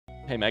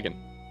Hey, Megan.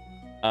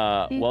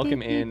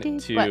 Welcome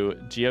into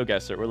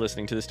GeoGuessr. We're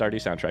listening to the Stardew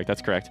soundtrack.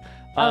 That's correct.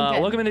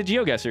 Welcome into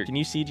GeoGuessr. Can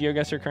you see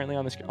GeoGuessr currently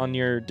on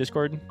your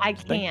Discord? I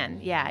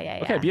can. Yeah.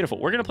 Okay, beautiful.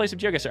 We're gonna play some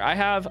GeoGuessr. I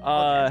have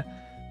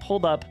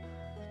pulled up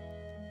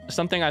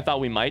something I thought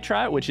we might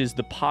try, which is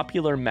the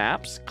popular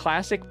maps,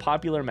 classic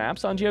popular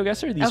maps on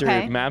GeoGuessr. These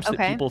are maps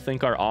that people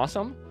think are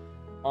awesome.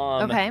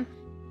 Okay.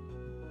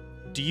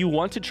 Do you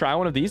want to try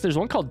one of these? There's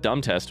one called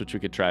Dumb Test, which we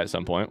could try at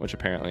some point, which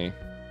apparently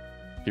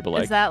people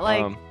like. Is that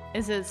like?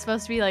 Is it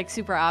supposed to be like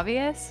super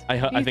obvious?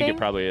 I think it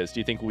probably is.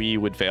 Do you think we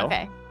would fail?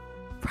 Okay.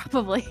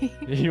 Probably.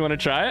 You want to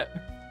try it?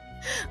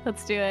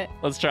 Let's do it.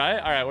 Let's try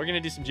it. All right, we're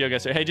gonna do some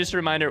GeoGuessr. Hey, just a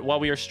reminder: while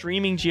we are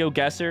streaming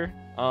GeoGuessr,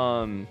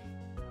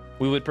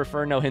 we would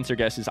prefer no hints or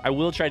guesses. I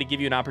will try to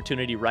give you an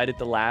opportunity right at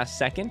the last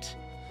second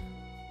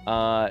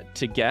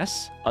to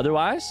guess.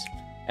 Otherwise,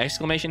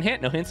 exclamation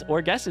hint, no hints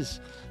or guesses.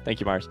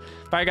 Thank you, Mars.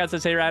 Fire God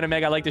says, hey, Ryan and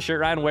Meg, I like the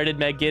shirt, Ryan. Where did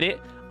Meg get it?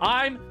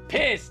 I'm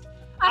pissed.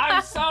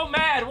 I'm so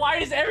mad. Why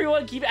does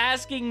everyone keep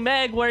asking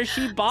Meg where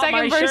she bought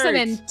my shirts? Second person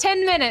in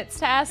 10 minutes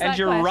to ask that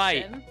question. And you're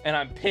right, and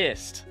I'm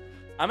pissed.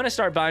 I'm going to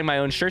start buying my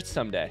own shirts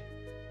someday,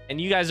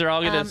 and you guys are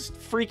all going to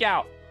freak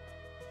out.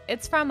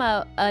 It's from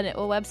a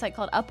website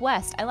called Up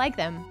West. I like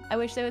them. I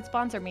wish they would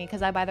sponsor me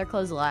because I buy their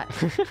clothes a lot.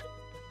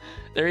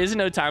 There is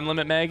no time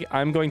limit, Meg.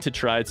 I'm going to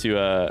try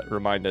to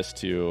remind us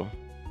to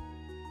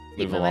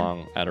move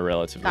along at a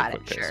relatively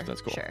quick pace. Sure,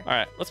 That's cool. Sure. All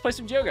right, let's play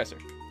some GeoGuessr.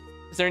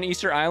 Is there an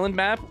Easter Island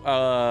map?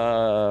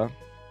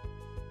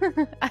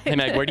 Hey,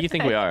 Meg, where do you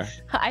think we are?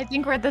 I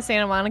think we're at the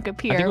Santa Monica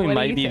Pier. I think we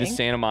might be the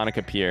Santa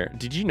Monica Pier.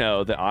 Did you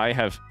know that I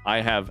have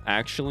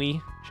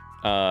actually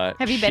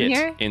have you been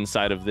here?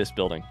 Inside of this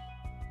building?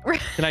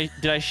 Did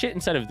I shit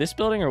inside of this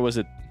building, or was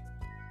it?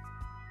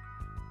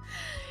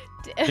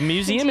 The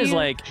museum is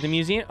like the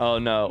museum. Oh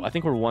no, I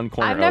think we're one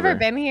corner. I've never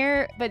been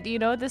here, but do you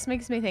know what this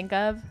makes me think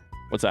of?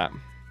 What's that?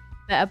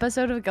 The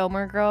episode of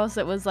Gilmore Girls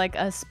that was like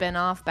a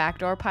spin-off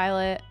backdoor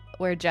pilot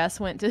where Jess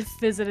went to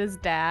visit his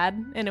dad,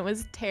 and it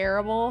was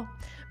terrible.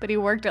 But he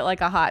worked at like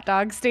a hot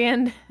dog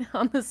stand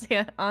in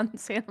Santa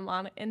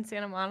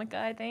Monica,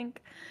 I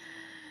think.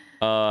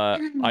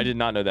 I did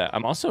not know that.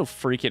 I'm also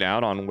freaking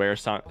out on where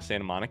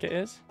Santa Monica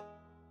is.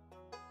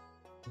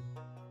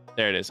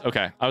 There it is.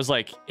 Okay, I was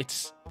like,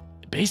 it's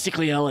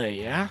basically LA,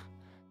 yeah?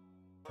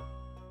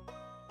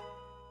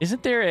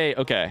 Isn't there a...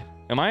 Okay,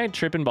 am I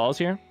tripping balls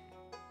here?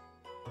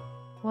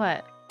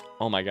 What?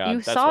 Oh my god,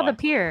 you saw the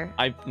pier.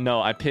 I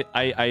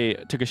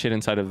took a shit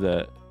inside of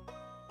the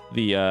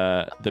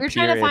You're pier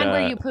trying to find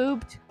where you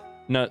pooped?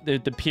 No, the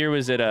pier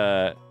was at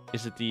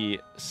is it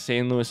the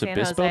San Luis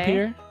Obispo Jose?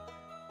 Pier?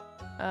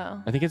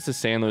 Oh. I think it's the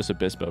San Luis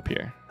Obispo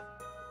Pier.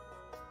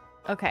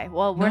 Okay,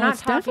 well, we're not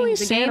it's talking. Definitely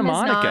Santa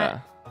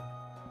Monica.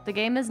 The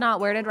game is not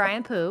where did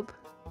Ryan poop?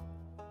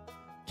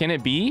 Can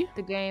it be?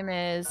 The game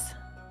is...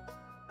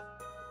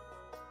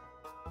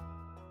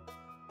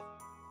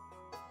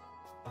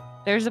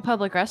 There's a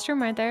public restroom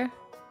right there.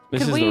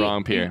 This is the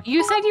wrong pier.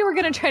 You said you were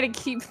going to try to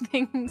keep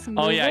things moving.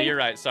 Oh, yeah, you're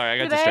right. Sorry, I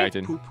got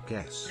distracted. Poop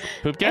guess.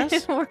 Poop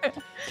guess?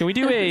 Can we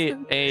do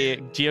a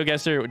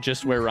GeoGuessr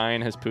just where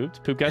Ryan has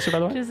pooped? Poop guesser, by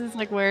the way? This is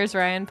like, where's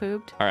Ryan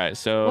pooped? All right,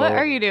 so... What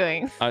are you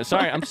doing?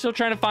 Sorry, I'm still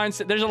trying to find...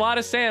 There's a lot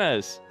of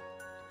Santas.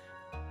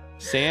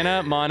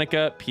 Santa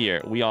Monica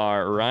Pier. We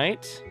are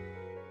right...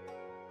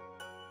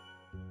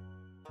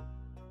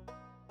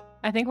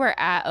 I think we're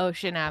at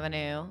Ocean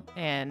Avenue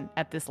and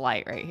at this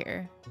light right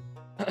here.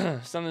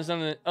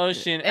 something,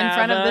 Ocean Avenue. In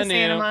front of the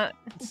Santa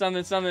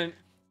Monica. Something,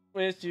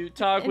 wish to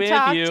talk with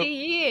you. To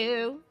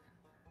you.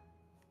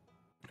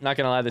 Not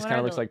gonna lie, this kind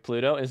of looks like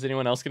Pluto. Is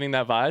anyone else getting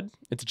that vibe?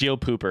 It's Geo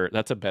Pooper.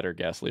 That's a better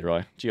guess,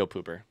 Leroy. Geo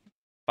Pooper.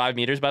 5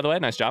 meters, by the way.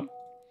 Nice job.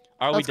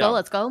 Are we done?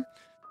 Let's go.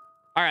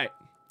 All right.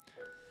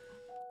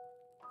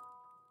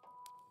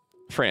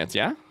 France,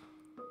 yeah?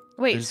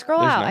 Wait,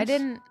 scroll out. I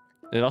didn't...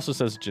 It also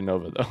says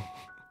Genova, though.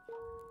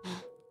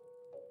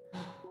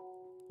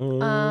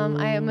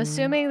 I am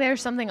assuming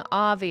there's something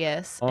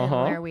obvious in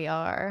where we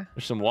are.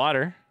 There's some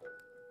water.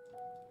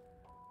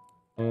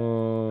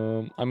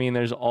 I mean,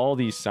 there's all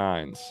these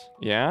signs.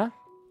 Yeah?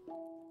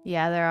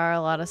 Yeah, there are a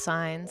lot of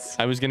signs.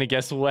 I was gonna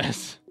guess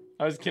west.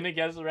 I was gonna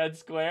guess Red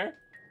Square.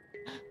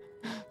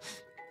 I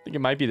think it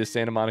might be the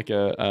Santa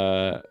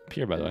Monica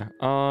Pier, by the way.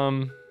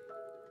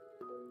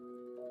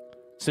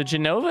 So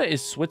Genova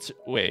is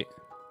Wait,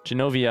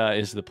 Genovia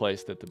is the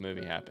place that the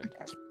movie happened.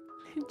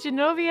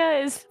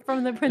 Genovia is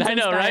from the Princess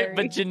Diary. I know, right?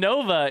 But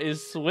Genova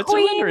is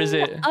Switzerland, Queen or is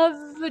it? of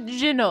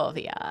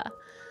Genovia.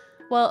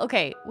 Well,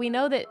 okay, we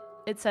know that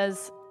it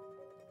says,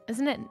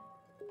 isn't it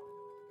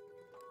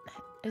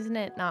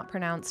not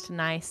pronounced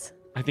nice?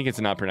 I think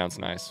it's not pronounced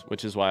nice,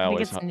 which is why I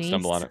always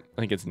stumble on it.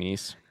 I think it's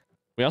Nice.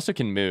 We also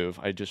can move.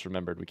 I just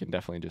remembered we can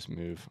definitely just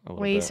move a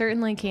little bit. We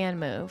certainly can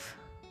move.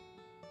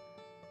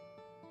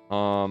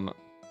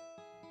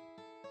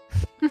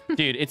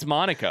 Dude, it's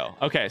Monaco.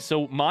 Okay,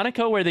 so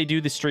Monaco, where they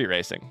do the street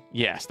racing.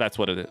 Yes, that's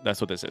what it is.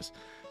 That's what this is.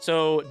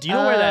 So, do you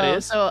know where that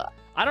is? So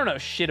I don't know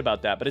shit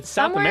about that, but it's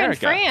South America.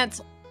 Somewhere in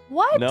France.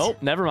 What? Nope,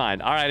 never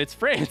mind. All right, it's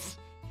France.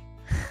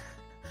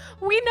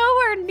 We know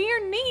we're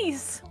near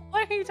Nice.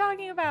 What are you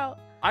talking about?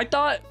 I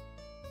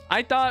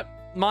thought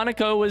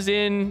Monaco was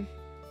in.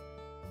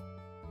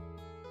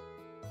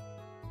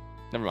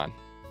 Never mind.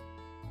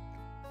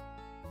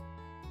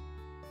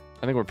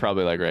 I think we're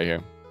probably like right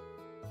here.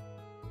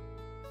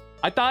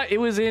 I thought it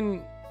was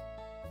in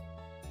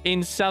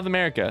South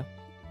America.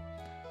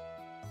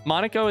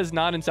 Monaco is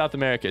not in South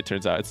America, it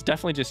turns out. It's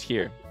definitely just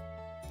here.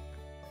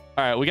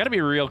 All right, we got to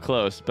be real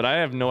close, but I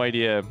have no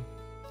idea.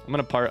 I'm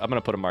gonna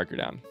put a marker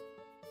down.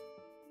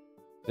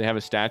 They have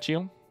a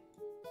statue.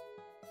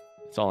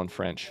 It's all in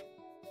French.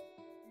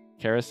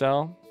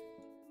 Carousel.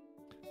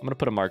 I'm gonna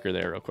put a marker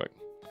there real quick.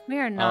 We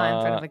are not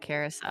in front of a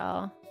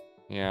carousel.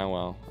 Yeah,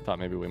 well, I thought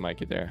maybe we might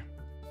get there.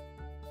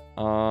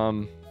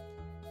 What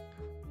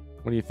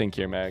do you think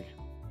here, Meg?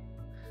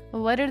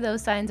 Well, what do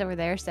those signs over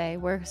there say?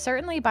 We're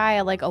certainly by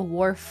like a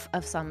wharf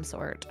of some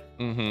sort.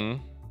 Mm-hmm.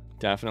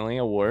 Definitely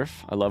a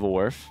wharf. I love a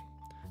wharf.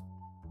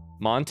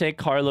 Monte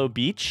Carlo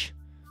Beach.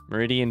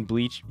 Meridian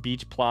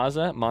Beach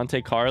Plaza.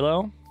 Monte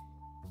Carlo.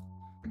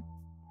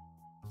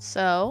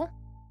 So?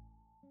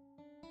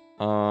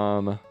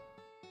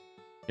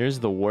 Here's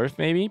the wharf,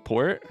 maybe?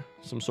 Port?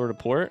 Some sort of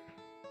port?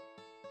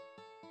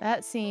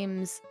 That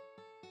seems...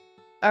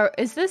 Or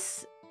is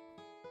this...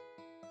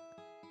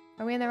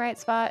 Are we in the right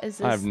spot? Is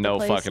this I have no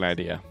place? fucking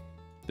idea.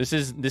 This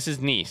is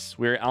Nice.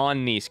 We're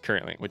on Nice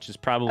currently, which is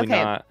probably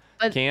not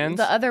but Cannes.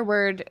 The other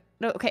word...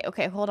 No,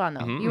 okay, hold on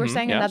though. You were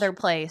saying yes. another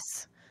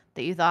place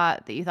that you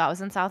thought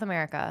was in South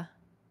America.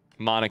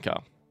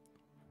 Monaco.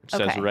 Which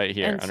says right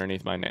here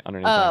underneath my name.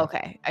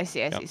 Okay. I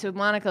see. So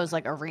Monaco's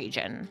like a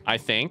region. I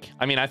think.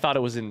 I mean, I thought it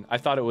was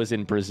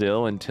in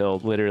Brazil until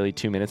literally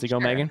 2 minutes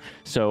ago, Megan.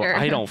 So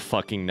I don't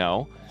fucking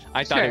know.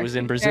 I thought it was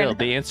in Brazil.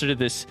 The answer to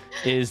this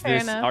is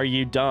this. Are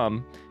you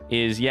dumb?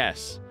 Is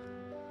yes.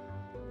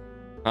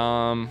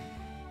 I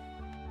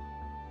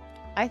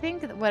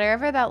think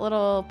whatever that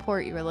little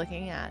port you were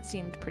looking at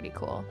seemed pretty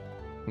cool.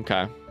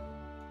 Okay.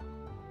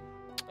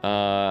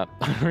 I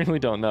really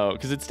don't know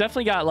because it's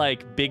definitely got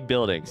like big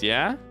buildings.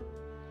 Yeah,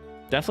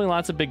 definitely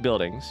lots of big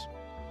buildings.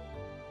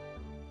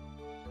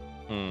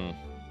 It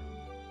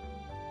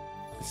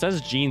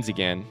says jeans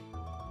again.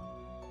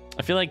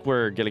 I feel like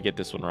we're gonna get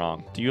this one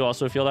wrong. Do you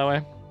also feel that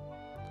way?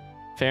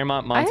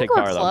 Fairmont, Monte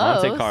Carlo,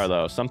 Monte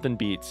Carlo, something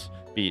beach.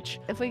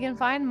 If we can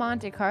find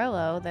Monte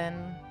Carlo,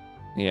 then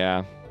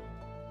yeah.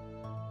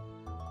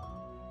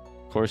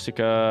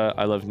 Corsica,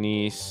 I love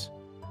Nice.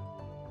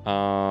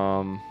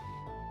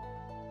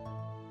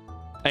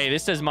 Hey,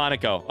 this says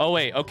Monaco. Oh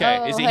wait,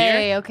 okay. Is it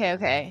here?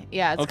 Okay.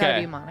 Yeah, it's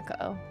gotta be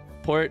Monaco.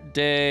 Port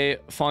de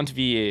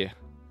Fontvieille.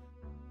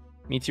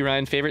 Meet you,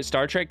 Ryan. Favorite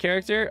Star Trek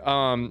character?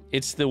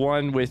 It's the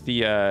one with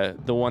the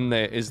one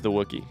that is the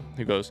Wookiee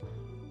who goes.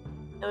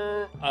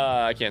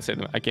 I can't say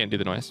I can't do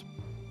the noise.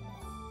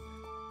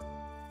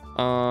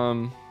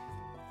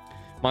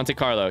 Monte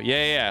Carlo.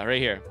 Yeah, right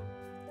here.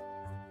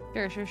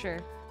 Sure.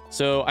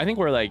 So I think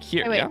we're like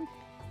here. Wait. Yeah.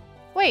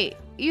 Wait,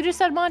 you just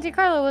said Monte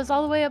Carlo was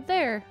all the way up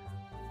there.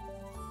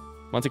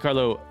 Monte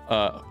Carlo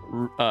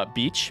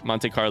beach,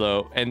 Monte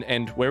Carlo,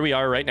 and where we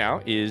are right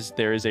now is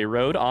there is a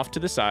road off to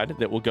the side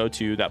that will go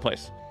to that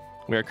place.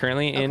 We are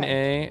currently in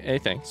a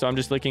thing. So I'm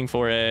just looking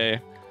for a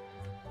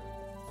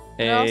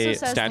it also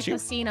says statue. The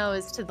casino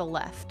is to the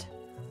left.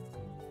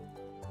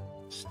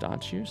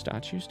 Statue.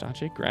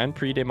 Grand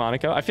Prix de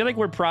Monaco. I feel like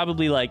we're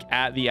probably like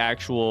at the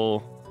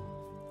actual.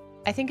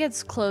 I think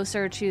it's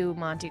closer to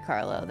Monte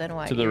Carlo than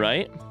what. To the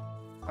right.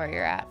 Where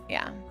you're at,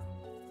 yeah.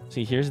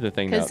 See, here's the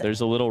thing though.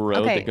 There's a little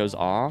road that goes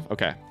off.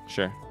 Okay,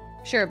 sure.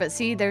 Sure, but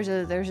see, there's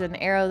an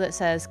arrow that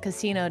says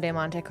Casino de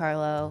Monte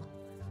Carlo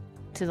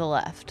to the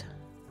left.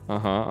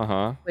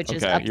 Which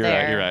is up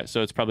there. You're right.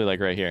 So it's probably like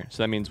right here.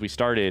 So that means we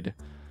started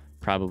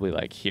probably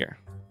like here.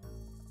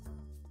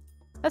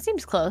 That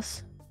seems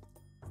close.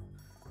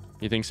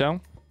 You think so?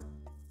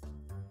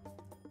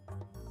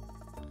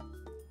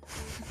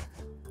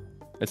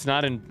 It's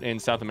not in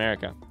South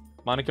America.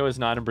 Monaco is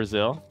not in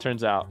Brazil,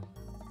 turns out.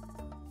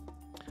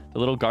 The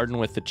little garden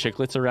with the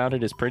chiclets around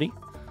it is pretty.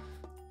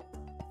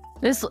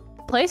 This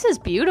place is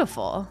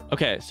beautiful.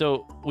 Okay,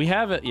 so we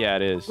have it. Yeah,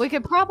 it is. We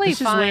could probably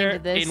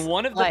find this. In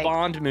one of the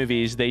Bond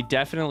movies, they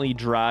definitely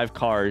drive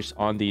cars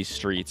on these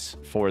streets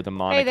for the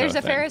Monaco Hey, there's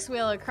a thing. Ferris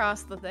wheel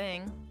across the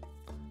thing.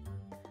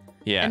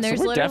 Yeah, and there's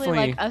so literally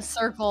like a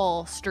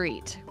circle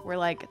street. We're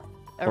like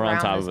around we're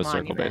on top of a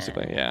monument. circle,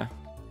 basically. Yeah.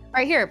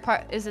 Right here.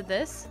 Is it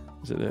this?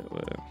 Is it?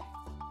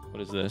 What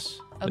is this?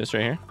 This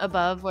right here?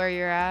 Above where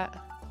you're at?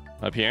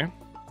 Up here?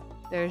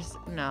 There's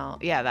no.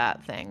 Yeah,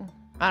 that thing.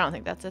 I don't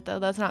think that's it though.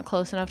 That's not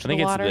close enough to the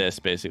water. I think it's this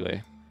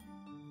basically.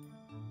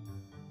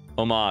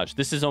 Homage.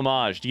 This is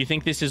Homage. Do you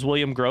think this is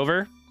William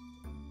Grover?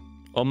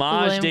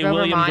 Homage de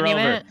William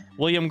Grover.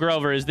 William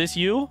Grover, is this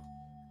you?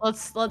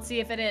 Let's see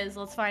if it is.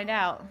 Let's find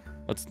out.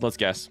 Let's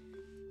guess.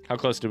 How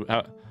close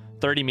to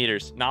 30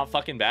 meters. Not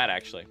fucking bad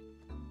actually.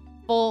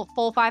 Full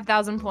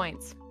 5,000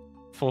 points.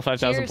 Full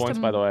 5,000 points,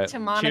 by the way.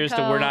 Monaco, cheers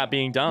to we're not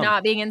being dumb.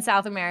 Not being in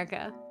South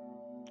America.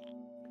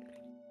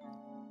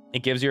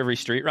 It gives you every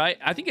street, right?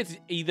 I think it's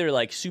either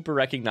like super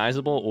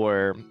recognizable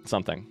or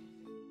something.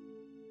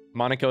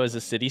 Monaco is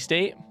a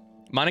city-state.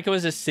 Monaco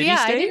is a city Yeah,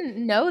 state? I didn't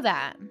know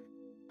that.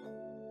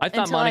 I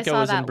thought until Monaco I saw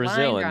was in that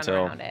Brazil line until...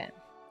 around it.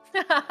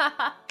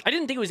 I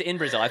didn't think it was in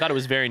Brazil. I thought it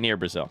was very near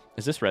Brazil.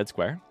 Is this Red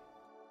Square?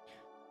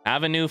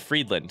 Avenue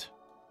Friedland.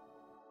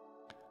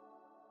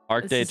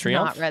 Arc de This is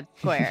Triomphe? not Red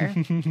Square.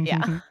 Yeah.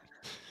 Do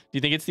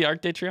you think it's the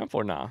Arc de Triomphe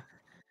or nah?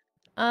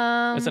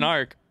 It's an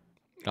arc.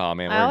 Oh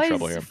man, I we're in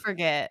trouble always here.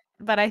 forget,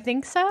 but I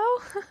think so.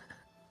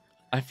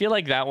 I feel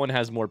like that one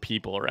has more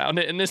people around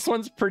it, and this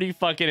one's pretty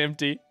fucking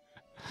empty.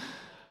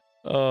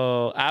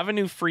 Oh,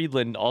 Avenue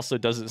Friedland also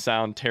doesn't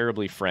sound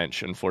terribly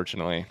French,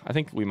 unfortunately. I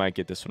think we might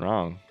get this one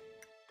wrong.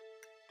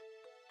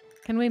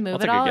 Can we move I'll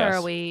it take a all, or guess.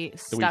 are we We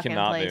stuck in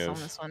cannot place on move.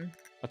 this one?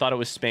 I thought it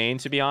was Spain,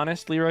 to be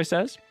honest, Leroy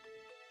says.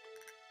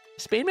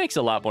 Spain makes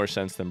a lot more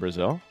sense than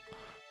Brazil.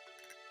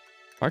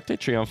 Arc de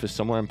Triomphe is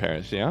somewhere in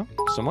Paris, yeah?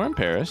 Somewhere in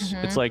Paris.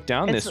 It's like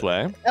down this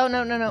way. Oh,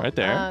 no. Right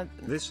there.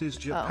 This is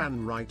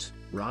Japan, right,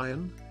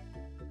 Ryan?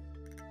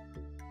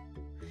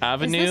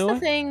 Avenue Is this the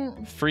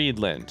thing?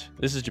 Friedland.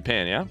 This is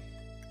Japan, yeah?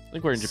 I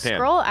think we're in Japan.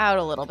 Scroll out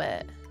a little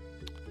bit.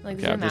 Like,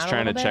 Okay, I'm zoom just out a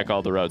trying to little check bit.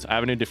 all the roads.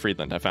 Avenue de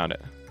Friedland. I found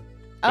it.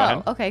 Go Oh,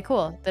 ahead. okay,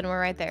 cool. Then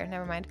we're right there.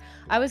 Never mind.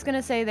 I was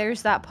gonna say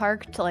there's that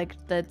park to like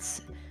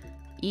that's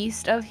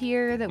east of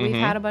here that we've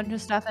had a bunch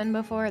of stuff in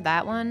before.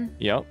 That one.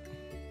 Yep.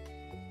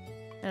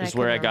 And This is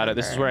where I got it.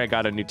 This is remember. where I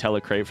got a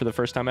Nutella crate for the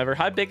first time ever.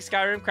 Hi, Big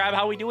Skyrim Crab.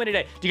 How we doing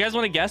today? Do you guys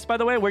want to guess, by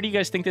the way? Where do you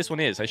guys think this one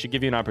is? I should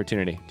give you an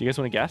opportunity. Do you guys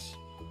want to guess?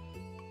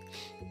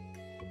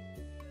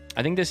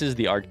 I think this is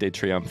the Arc de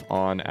Triomphe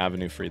on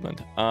Avenue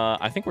Friedland.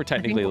 I think we're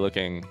technically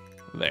looking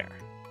there.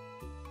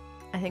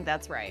 I think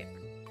that's right.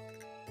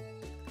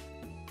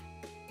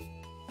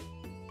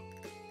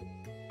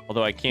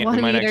 Although I can't. 1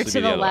 we might meter actually to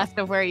be the other way. left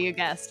of where you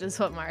guessed is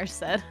what Mars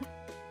said.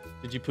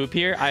 Did you poop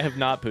here? I have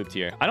not pooped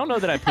here. I don't know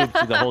that I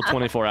pooped the whole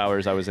 24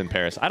 hours I was in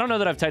Paris. I don't know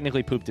that I've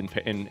technically pooped in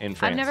France.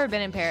 I've never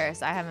been in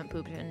Paris. I haven't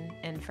pooped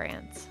in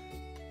France.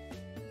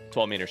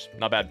 12 meters.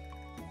 Not bad.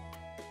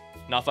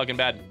 Not fucking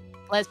bad.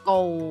 Let's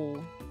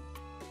go.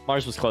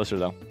 Mars was closer,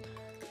 though.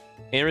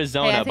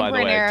 Arizona, think by the we're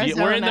in way.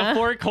 We're in the Arizona.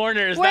 Four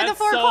Corners. We're in That's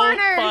the Four so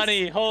Corners.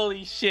 funny.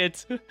 Holy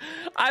shit.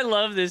 I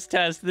love this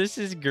test. This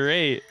is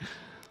great.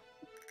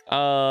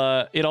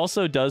 It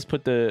also does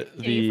put Can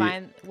you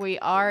find? We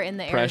are in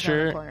the pressure.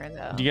 Arizona corner,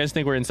 though. Do you guys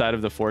think we're inside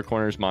of the Four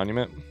Corners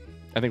Monument?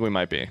 I think we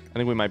might be. I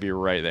think we might be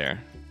right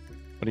there.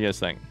 What do you guys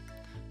think?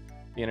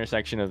 The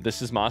intersection of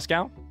this is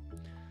Moscow?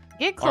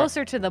 Get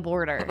closer to the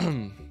border.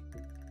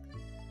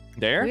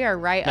 There? We are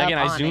right Again,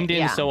 up I on zoomed it. in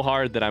Yeah. so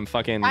hard that I'm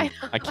fucking... I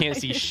I can't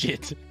see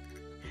shit.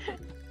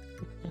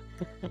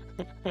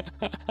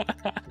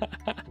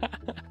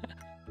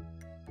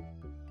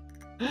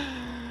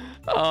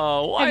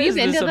 Oh, why Have you is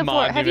been this to a the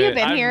monument? Have you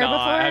been I've here not.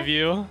 before? Have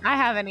you? I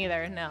haven't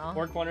either. No.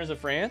 Four Corners of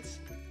France?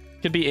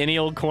 Could be any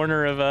old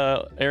corner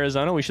of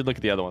Arizona. We should look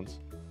at the other ones.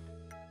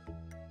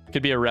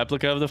 Could be a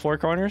replica of the Four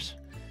Corners.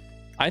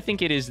 I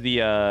think it is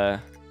the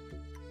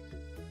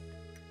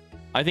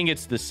I think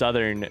it's the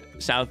southeastern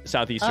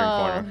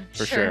corner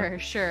for sure.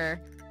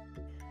 Sure.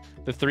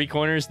 The three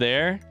corners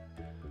there,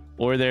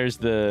 or there's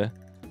the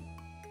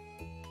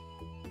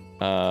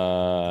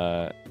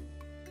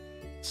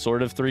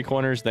sort of three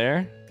corners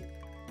there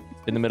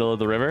in the middle of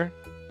the river,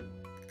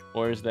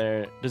 or is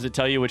there? Does it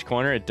tell you which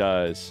corner? It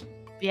does.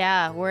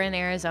 Yeah, we're in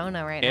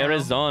Arizona right now.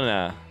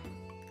 Arizona.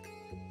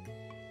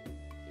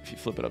 If you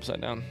flip it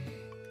upside down,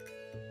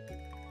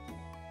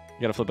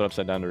 you gotta flip it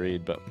upside down to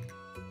read, but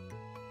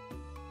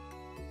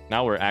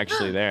now we're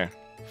actually there.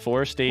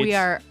 4 states.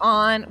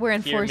 We're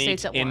in here 4 meet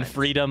states at in once.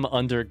 freedom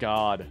under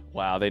God.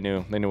 Wow, they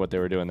knew what they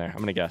were doing there. I'm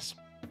gonna guess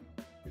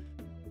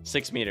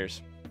 6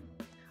 meters.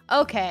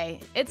 Okay,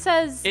 it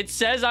says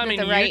I'm that in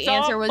the right Utah.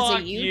 answer was Fuck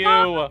a you.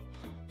 Utah?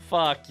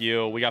 Fuck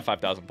you. We got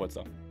 5,000 points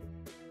though.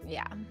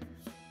 yeah.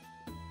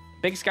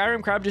 Big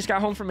Skyrim Crab just got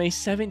home from a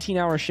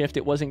 17-hour shift.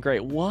 It wasn't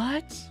great.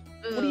 What?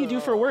 What do you do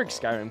for work,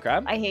 Skyrim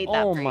Crab? I hate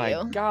that Oh for my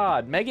you.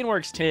 God. Megan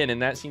works 10,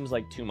 and that seems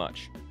like too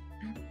much.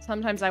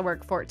 Sometimes I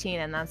work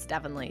 14, and that's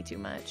definitely too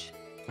much.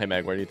 Hey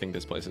Meg, where do you think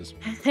this place is?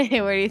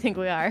 Where do you think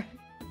we are?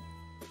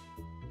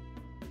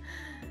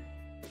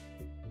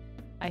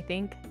 I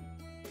think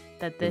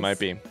that We this might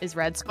be is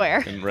Red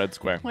Square. in Red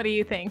Square. What do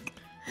you think?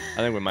 I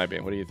think we might be.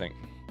 What do you think?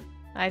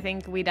 I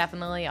think we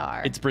definitely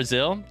are. It's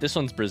Brazil. This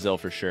one's Brazil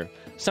for sure.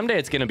 Someday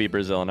it's gonna be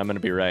Brazil, and I'm gonna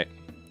be right.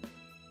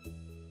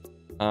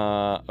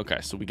 Okay,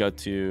 so we go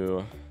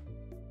to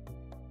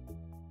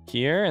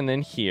here and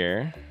then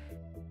here.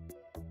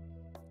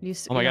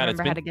 Oh my God,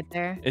 remember how to get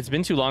there? It's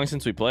been too long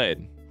since we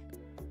played.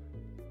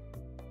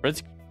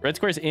 Red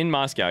Square's in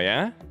Moscow,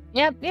 yeah?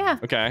 Yep, yeah.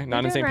 Okay, not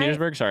in doing St. right.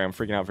 Petersburg. Sorry, I'm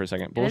freaking out for a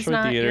second. It's Bolshoi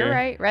not, Theater. you're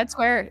right. Red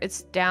Square.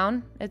 It's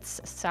down.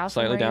 It's south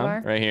Slightly from where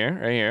down. Right here.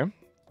 Right here.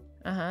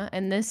 you are.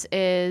 And this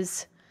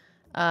is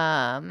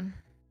I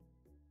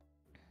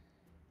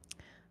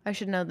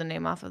should know the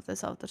name off the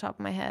top of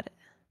my head.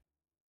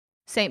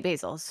 St.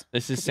 Basil's.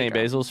 This is St.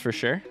 Cathedral. Basil's for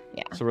sure.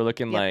 Yeah. So we're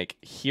looking Yep. like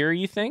here,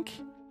 you think?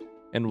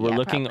 And we're Yeah,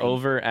 looking probably.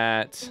 over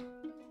at...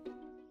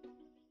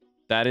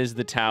 That is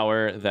the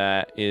tower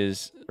that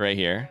is right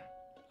here.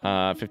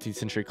 15th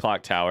century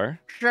clock tower.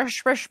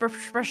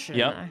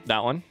 Yep,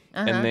 that one.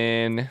 And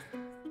then,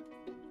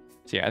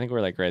 so yeah, I think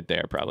we're like right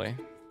there probably.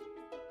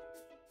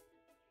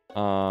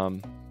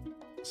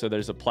 So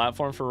there's a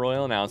platform for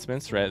royal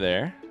announcements right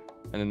there,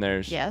 and then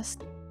there's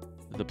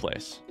the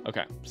place.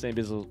 Okay, St.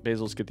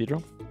 Basil's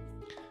Cathedral.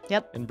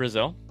 Yep. In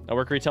Brazil, I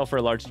work retail for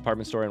a large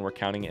department store, and we're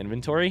counting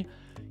inventory.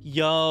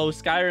 Yo,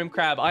 Skyrim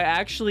Crab, I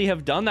actually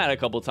have done that a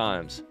couple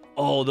times.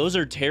 Oh, those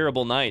are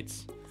terrible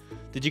nights.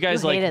 Did you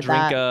guys like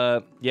drink?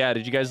 Yeah,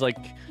 did you guys like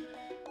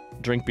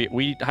drink beer?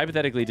 We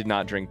hypothetically did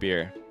not drink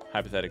beer.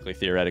 Hypothetically,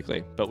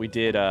 theoretically, but we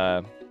did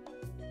eat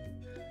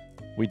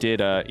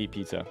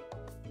pizza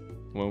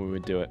when we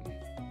would do it.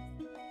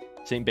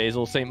 St.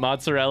 Basil, St.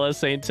 Mozzarella,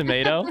 St.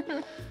 Tomato.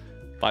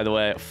 By the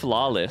way,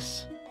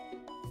 flawless.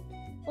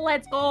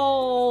 Let's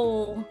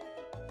go.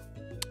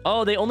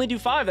 Oh, they only do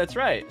 5. That's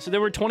right. So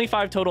there were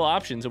 25 total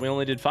options, and we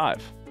only did 5.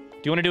 Do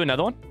you want to do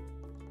another one?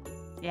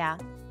 Yeah.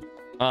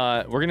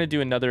 We're gonna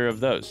do another of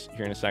those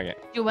here in a second.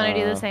 Do you want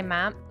to do the same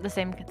map, the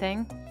same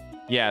thing?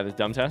 Yeah, the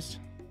dumb test.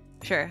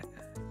 Sure.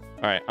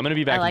 All right, I'm gonna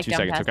be back in 2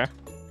 seconds. Okay.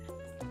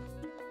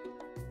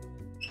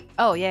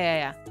 Oh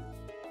yeah.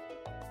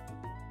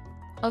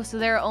 Oh, so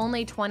there are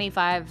only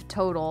 25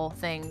 total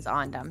things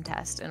on dumb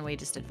test, and we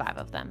just did 5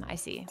 of them. I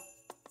see.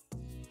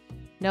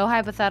 No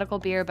hypothetical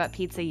beer, but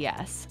pizza,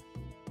 yes.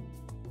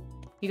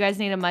 You guys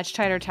need a much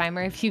tighter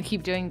timer if you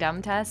keep doing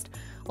dumb test.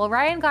 Well,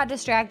 Ryan got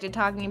distracted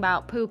talking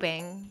about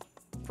pooping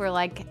for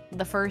like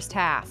the first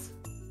half.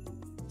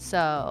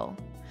 So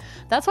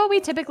that's what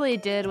we typically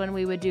did when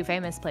we would do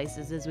famous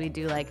places, is we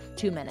do like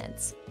 2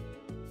 minutes.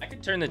 I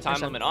could turn the time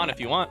limit on if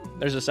you want.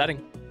 There's a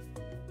setting.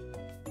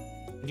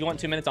 Do you want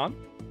 2 minutes on?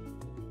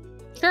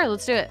 Sure,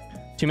 let's do it.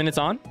 2 minutes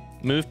on.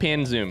 Move,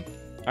 pan, zoom.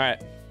 All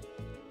right.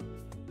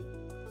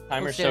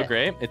 Timer's so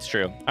great. It's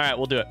true. All right,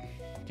 we'll do it.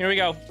 Here we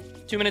go.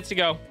 2 minutes to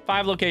go.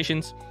 5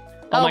 locations.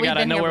 Oh my God,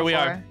 I know where we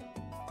are.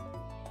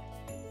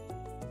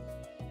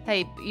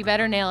 Hey, you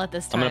better nail it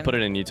this time. I'm gonna put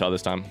it in Utah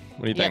this time.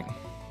 What do you think?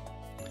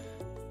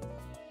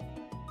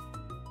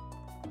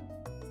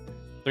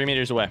 3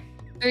 meters away.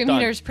 3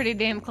 meters, pretty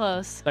damn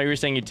close. I thought you were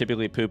saying you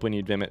typically poop when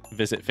you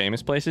visit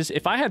famous places.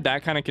 If I had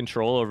that kind of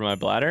control over my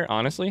bladder,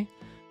 honestly,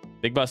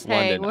 Big Bus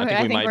London. I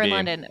think we might we're be. In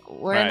London.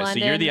 We're in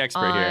London. So you're the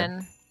expert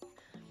here.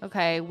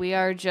 Okay, we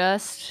are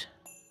just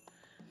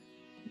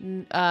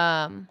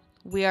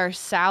we are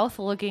south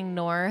looking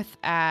north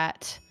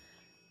at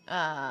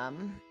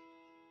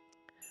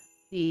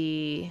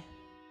the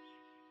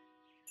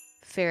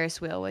Ferris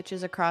wheel, which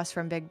is across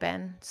from Big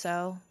Ben.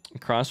 So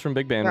across from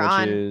Big Ben,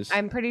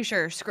 I'm pretty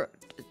sure.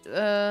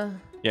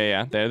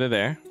 Yeah, they're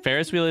there.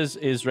 Ferris wheel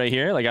is right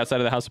here, like outside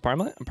of the House of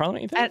Parliament.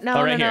 You think?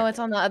 No, no, it's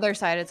on the other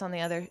side. It's on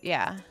the other.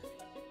 Yeah.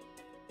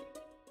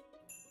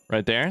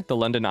 Right there, the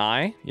London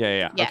Eye.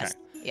 Yeah. Yes. Okay.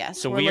 Yes.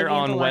 So we are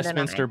on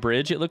Westminster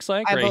Bridge. It looks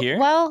like right here.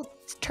 Well,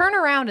 turn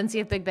around and see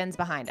if Big Ben's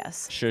behind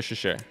us. Sure.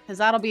 Because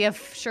that'll be a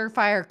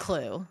surefire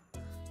clue.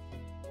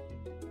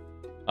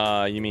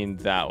 You mean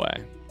that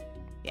way?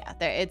 Yeah,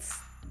 there. It's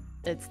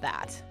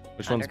that.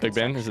 Which one's Big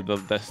Ben? Is it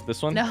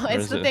this one? No,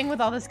 it's the thing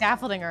with all the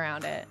scaffolding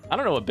around it. I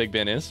don't know what Big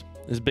Ben is.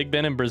 Is Big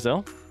Ben in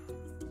Brazil?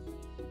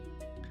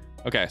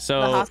 Okay,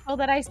 so the hospital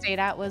that I stayed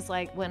at was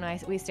like when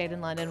we stayed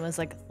in London was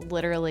like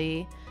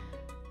literally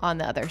on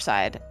the other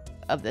side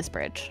of this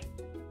bridge.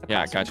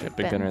 Yeah, gotcha.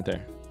 Big Ben right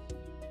there.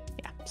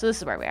 Yeah, so this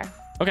is where we are.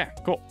 Okay,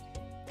 cool.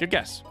 Good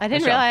guess. I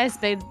didn't realize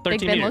Big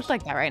Ben looked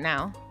like that right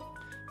now.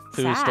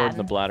 Who's stored in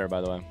the bladder,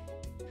 by the way?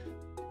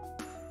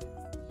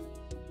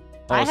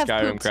 I have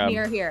pooped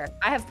near here.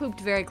 I have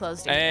pooped very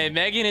close to here. Hey,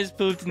 Megan has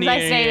pooped near.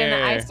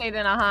 I stayed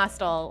in a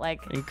hostel,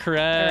 like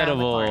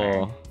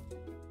incredible.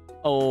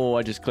 Oh,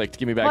 I just clicked.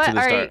 Give me back to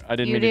the start. I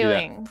didn't mean to do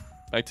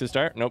that. Back to the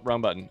start? Nope,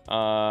 wrong button.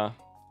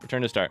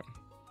 Return to start.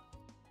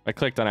 I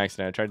clicked on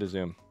accident. I tried to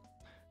zoom.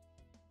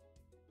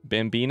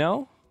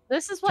 Bambino?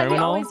 This is what he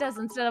always does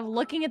instead of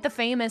looking at the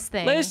famous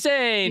thing.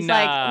 Listen, he's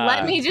like,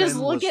 let me just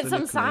look at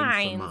some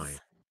signs.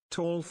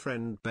 Tall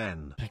friend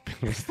Ben.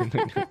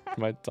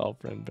 My tall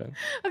friend Ben.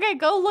 Okay,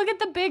 go look at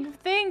the big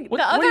thing.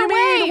 The other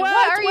way.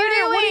 What are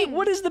you doing?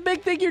 What is the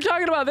big thing you're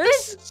talking about?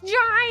 This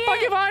giant.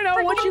 Fuck if I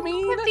know what you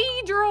mean.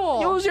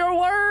 Cathedral. Use your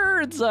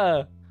words.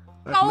 Go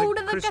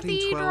to the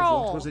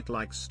cathedral. What was it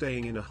like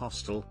staying in a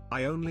hostel?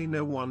 I only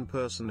know one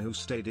person who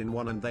stayed in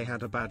one and they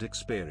had a bad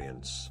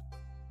experience.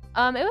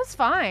 It was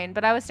fine,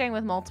 but I was staying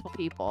with multiple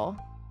people.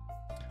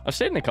 I've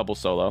stayed in a couple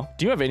solo.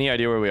 Do you have any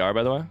idea where we are,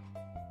 by the way?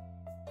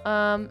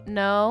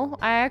 No,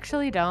 I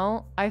actually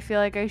don't. I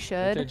feel like I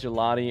should.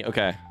 Gelati.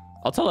 Okay,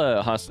 I'll tell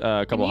a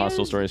couple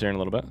hostel stories here in a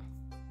little bit.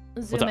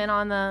 Zoom in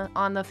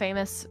on the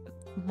famous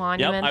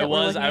monument. Yep, I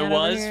was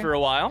for a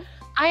while.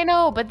 I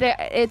know, but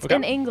it's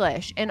in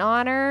English. In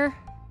honor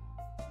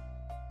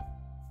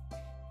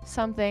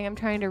something. I'm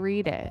trying to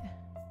read it.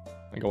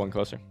 I go one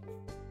closer.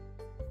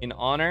 In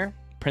honor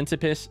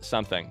Principis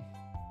something.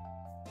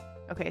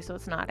 Okay, so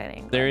it's not in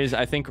English. There is,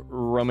 I think,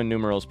 Roman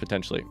numerals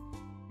potentially.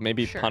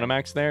 Maybe sure.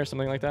 Pontifax there,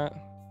 something like that.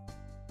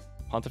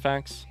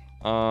 Pontifax.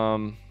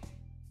 I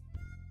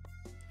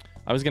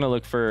was gonna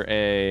look for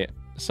a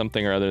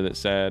something or other that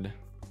said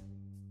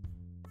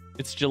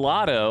it's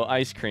gelato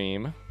ice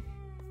cream.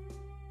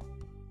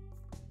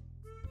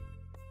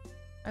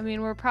 I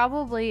mean, we're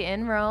probably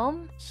in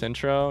Rome.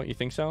 Centro, you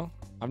think so?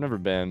 I've never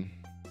been,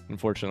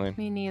 unfortunately.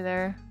 Me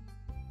neither.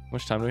 How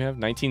much time do we have?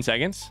 19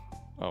 seconds?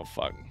 Oh,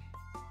 fuck.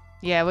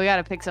 Yeah, we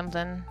gotta pick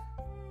something.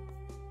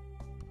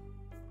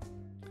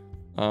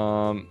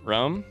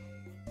 Rome?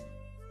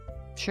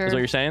 Sure. Is what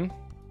you're saying?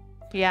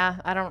 Yeah,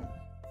 I don't...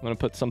 I'm gonna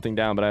put something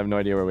down, but I have no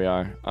idea where we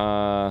are.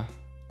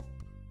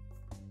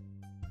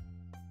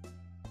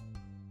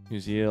 New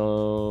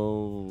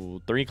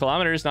Zealand, 3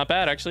 kilometers. Not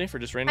bad, actually, for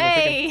just randomly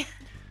picking.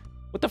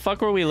 What the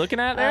fuck were we looking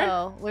at there?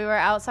 Oh, we were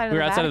outside of the Vatican. We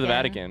were outside of the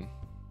Vatican.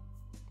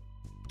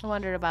 I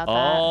wondered about that.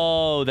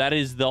 Oh, that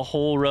is the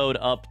whole road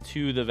up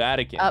to the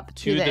Vatican. Up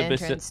to the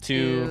entrance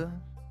to...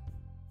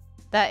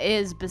 That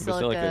is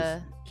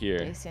Basilica here.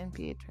 de San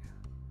Pietro.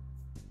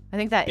 I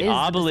think that the is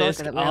obelisk.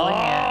 the Basilica that we're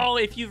looking at. Oh,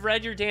 if you've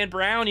read your Dan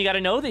Brown, you got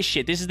to know this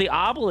shit. This is the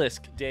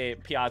obelisk de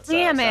Piazza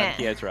San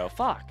Pietro.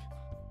 Fuck.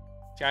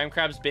 Time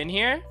Crab's been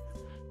here?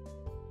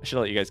 I should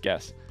let you guys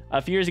guess.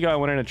 A few years ago, I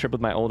went on a trip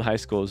with my old high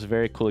school. It was a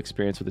very cool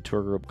experience with a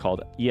tour group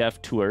called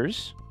EF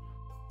Tours.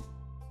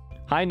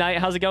 Hi, Knight.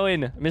 How's it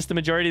going? I missed the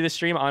majority of the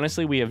stream.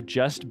 Honestly, we have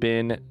just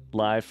been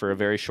live for a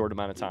very short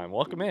amount of time.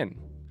 Welcome in.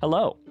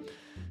 Hello.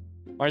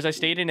 Mars, I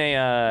stayed in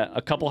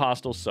a couple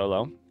hostels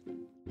solo.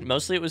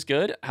 Mostly it was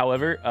good.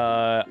 However,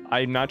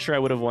 I'm not sure I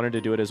would have wanted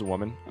to do it as a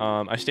woman.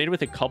 I stayed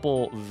with a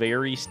couple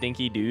very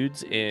stinky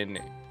dudes in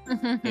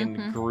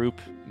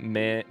group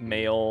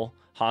male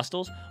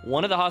hostels.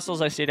 One of the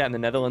hostels I stayed at in the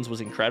Netherlands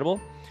was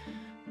incredible.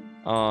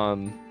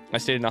 I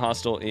stayed in a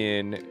hostel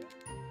in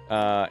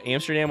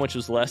Amsterdam, which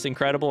was less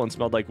incredible and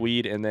smelled like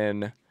weed, and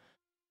then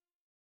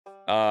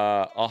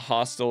a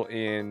hostel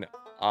in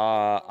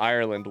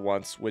Ireland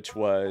once, which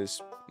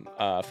was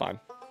fine.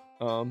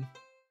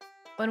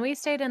 When we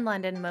stayed in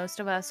London, most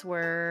of us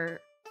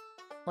were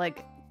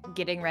like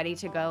getting ready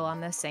to go on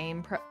the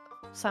same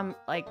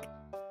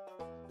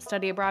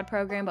study abroad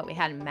program, but we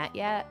hadn't met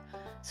yet.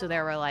 So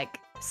there were like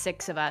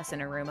 6 of us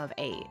in a room of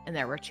 8, and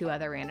there were 2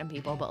 other random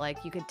people. But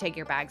like you could take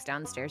your bags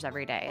downstairs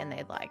every day, and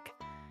they'd like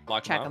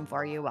check them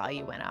for you while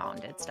you went out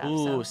and did stuff.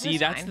 Ooh, so see,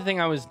 that's fine. The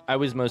thing I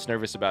was most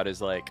nervous about is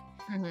like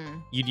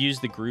you'd use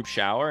the group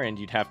shower and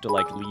you'd have to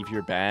like leave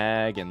your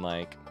bag and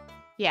like.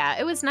 Yeah,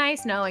 it was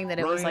nice knowing that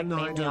it was like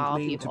Ryan, mainly all people. I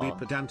don't mean to be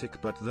pedantic,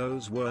 but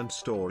those weren't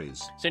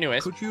stories. So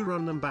anyways, could you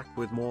run them back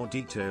with more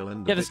detail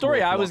and yeah, the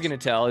story I was gonna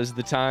tell is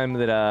the time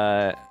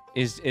that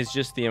is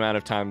just the amount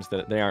of times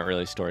that they aren't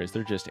really stories.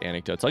 They're just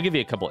anecdotes. I'll give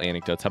you a couple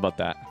anecdotes. How about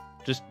that?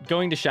 Just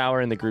going to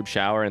shower in the group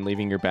shower and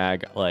leaving your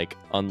bag like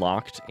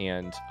unlocked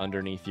and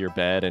underneath your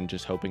bed and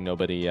just hoping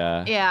nobody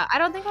Yeah, I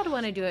don't think I'd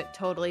want to do it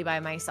totally by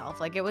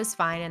myself. Like it was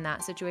fine in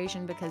that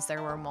situation because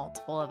there were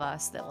multiple of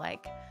us that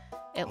like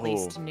at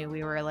least knew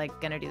we were like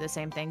gonna do the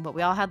same thing, but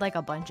we all had like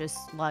a bunch of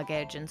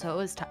luggage, and so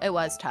it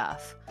was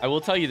tough. I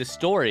will tell you the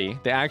story,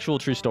 the actual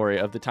true story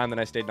of the time that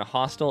I stayed in a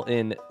hostel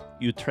in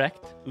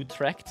Utrecht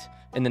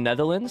in the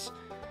Netherlands,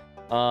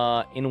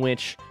 in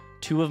which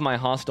 2 of my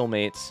hostel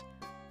mates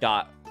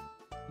got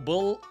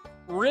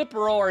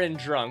rip-roaring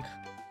drunk,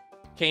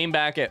 came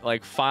back at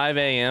like 5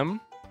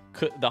 a.m.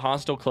 The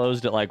hostel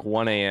closed at like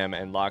 1 a.m.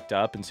 and locked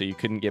up, and so you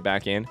couldn't get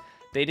back in.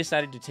 They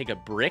decided to take a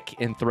brick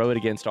and throw it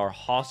against our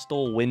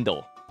hostel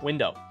window.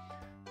 The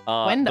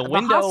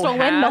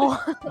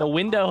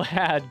window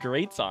had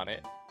grates on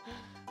it,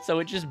 so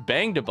it just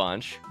banged a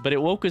bunch. But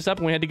it woke us up,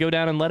 and we had to go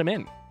down and let them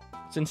in.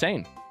 It's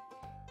insane,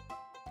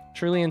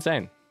 truly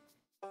insane.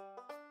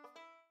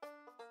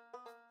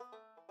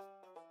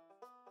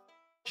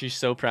 She's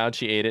so proud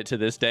she ate it to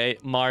this day.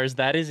 Mars,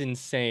 that is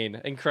insane.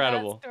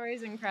 Incredible. That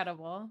story's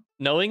incredible.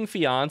 Knowing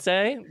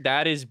fiance,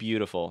 that is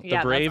beautiful.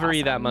 Yeah, the bravery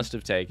awesome. that must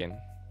have taken.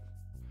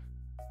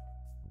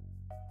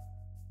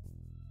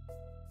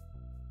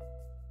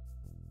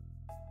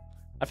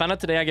 I found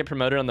out today I get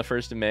promoted on the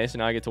 1st of May, so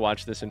now I get to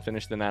watch this and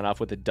finish the night off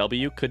with a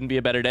W. Couldn't be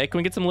a better day. Can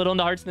we get some little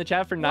hearts in the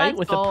chat for Night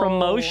with a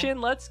promotion?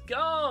 Let's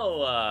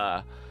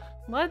go.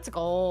 Let's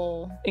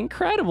go.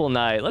 Incredible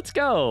Night. Let's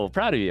go.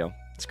 Proud of you.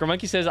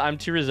 Skrmonkey says, I'm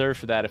too reserved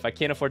for that. If I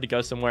can't afford to go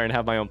somewhere and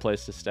have my own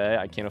place to stay,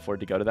 I can't afford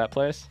to go to that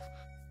place.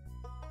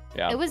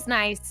 Yeah. It was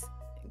nice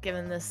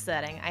given this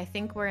setting. I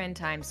think we're in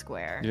Times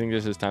Square. You think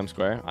this is Times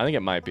Square? I think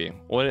it might be.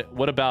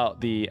 What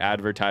about the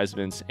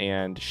advertisements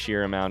and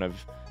sheer amount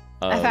of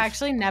I've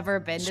actually never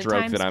been to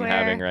stroke Times that Square, I'm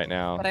having right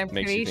now? but I'm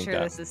makes pretty you think sure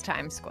that. this is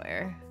Times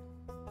Square.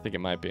 I think it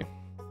might be. Is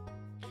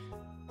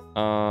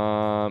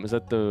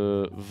that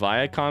the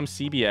Viacom,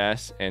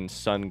 CBS, and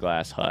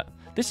Sunglass Hut?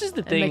 This is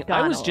the thing.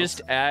 I was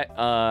just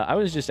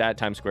at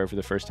Times Square for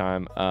the first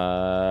time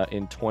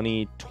in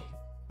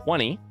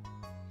 2020.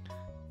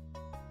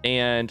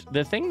 And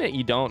the thing that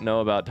you don't know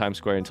about Times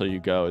Square until you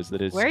go is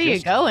that it's Where are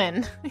you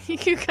going?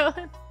 You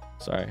going?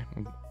 Sorry,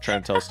 I'm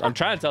trying to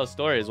tell a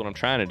story is what I'm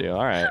trying to do.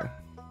 All right.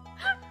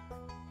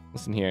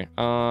 Listen here.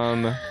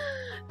 Oh,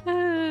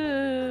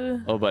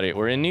 buddy,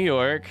 we're in New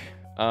York.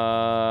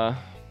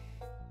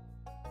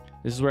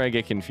 This is where I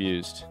get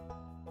confused.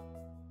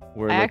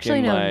 We're I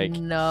actually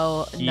looking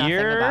know like nothing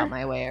here. about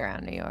my way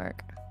around New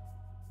York.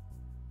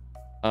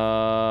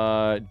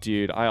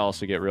 Dude, I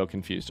also get real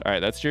confused. All right,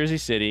 that's Jersey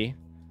City.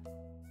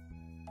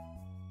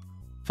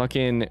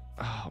 Fucking,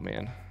 oh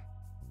man.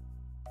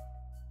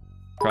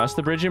 Cross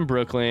the bridge in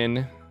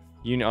Brooklyn.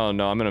 You know, oh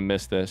no, I'm gonna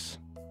miss this.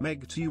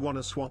 Meg, do you want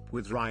to swap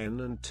with Ryan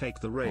and take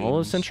the reins? All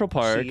of Central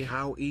Park. See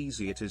how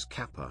easy it is,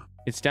 Kappa.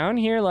 It's down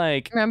here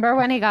like... Remember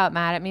when he got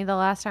mad at me the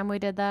last time we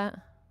did that?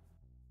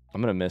 I'm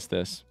gonna miss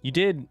this. You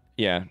did,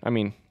 yeah, I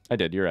mean, I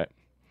did, you're right.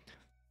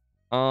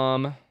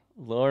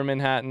 Lower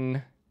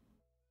Manhattan.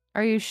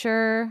 Are you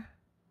sure?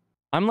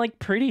 I'm like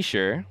pretty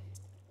sure.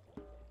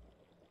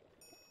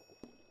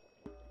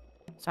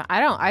 So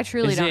I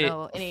truly Is don't it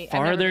know any. I've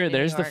never been farther? to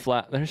There's New the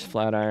York. there's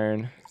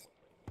Flatiron.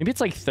 Maybe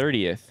it's like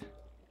 30th.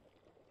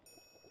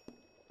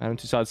 I don't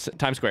saw it's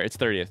Times Square. It's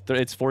 30th.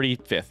 It's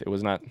 45th. It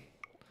was not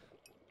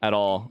at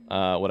all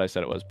what I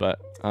said it was, but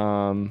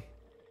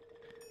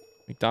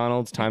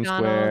McDonald's, Times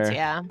Square.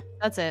 Yeah,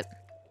 that's it.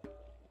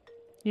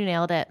 You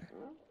nailed it.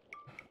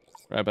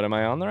 Right, but am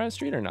I on the right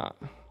street or not?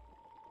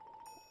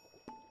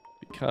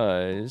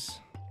 Because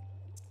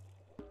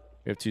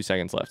we have 2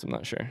 seconds left. I'm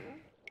not sure.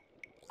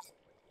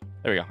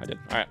 There we go. I did.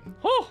 All right.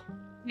 Whew.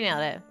 You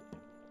nailed it.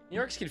 New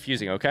York's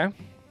confusing, okay?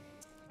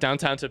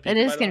 Downtown to It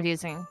is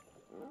confusing.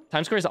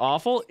 Times Square is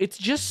awful. It's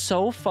just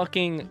so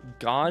fucking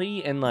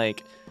gaudy and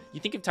like you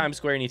think of Times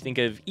Square and you think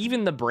of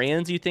even the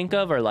brands you think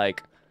of are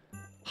like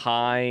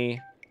highfalutin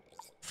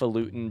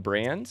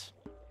brands.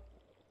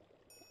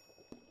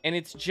 And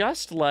it's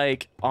just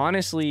like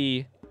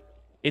honestly,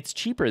 it's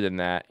cheaper than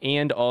that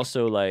and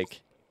also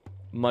like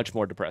much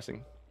more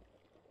depressing.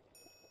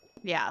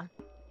 Yeah.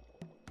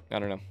 I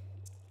don't know.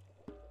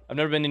 I've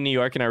never been to New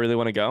York and I really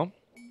want to go.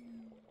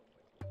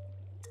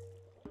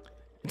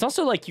 It's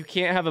also like you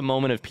can't have a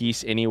moment of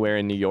peace anywhere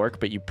in New York,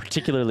 but you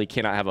particularly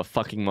cannot have a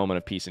fucking moment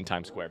of peace in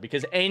Times Square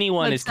because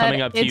anyone is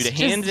coming up to you to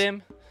hand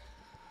them.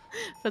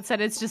 But said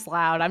it's just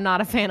loud. I'm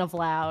not a fan of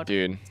loud.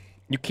 Dude,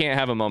 you can't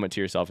have a moment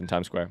to yourself in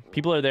Times Square.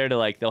 People are there to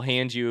like, they'll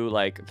hand you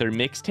like their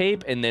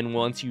mixtape, and then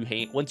once you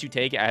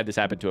take it, I had this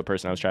happen to a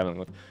person I was traveling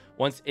with.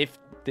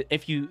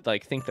 If you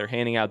like think they're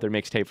handing out their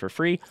mixtape for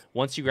free,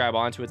 once you grab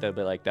onto it, they'll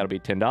be like, that'll be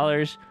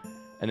 $10.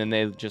 And then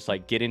they just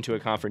like get into a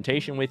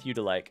confrontation with you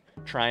to like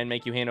try and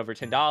make you hand over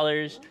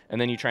 $10,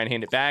 and then you try and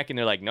hand it back, and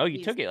they're like, "No,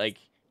 you took it." Like,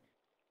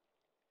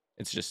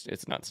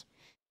 it's nuts.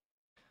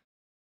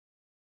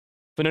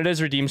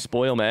 Fernandez redeemed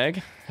spoil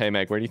Meg. Hey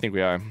Meg, where do you think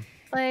we are?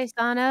 Place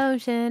on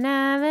Ocean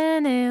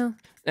Avenue.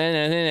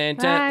 And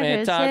talk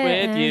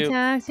with you.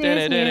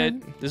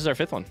 This is our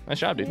 5th one. Nice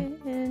job,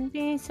 dude.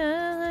 Be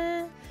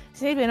silent,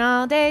 sleeping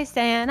all day,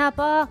 staying up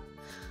all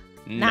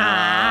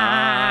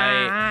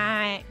night.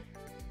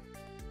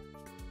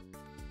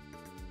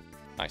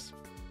 Nice.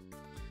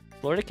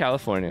 Florida,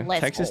 California,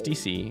 Let's Texas, go.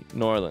 DC,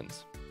 New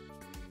Orleans.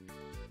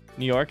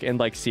 New York and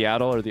like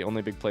Seattle are the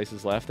only big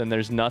places left, and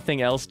there's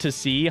nothing else to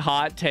see.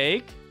 Hot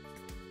take.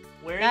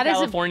 Where in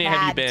California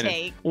have you been?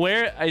 Take.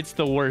 Where it's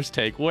the worst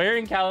take. Where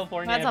in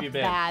California have you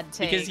been? That's a bad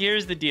take. Because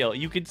here's the deal.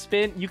 You could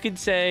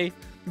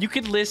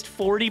list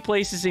 40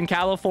 places in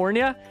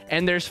California,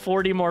 and there's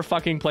 40 more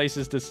fucking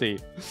places to see.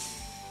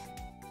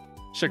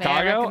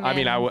 Chicago? I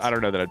mean, I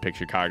don't know that I'd pick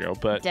Chicago,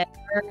 but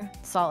Denver,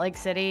 Salt Lake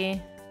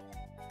City.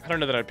 I don't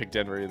know that I'd pick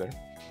Denver either.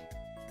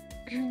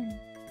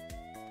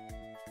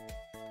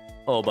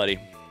 Oh, buddy.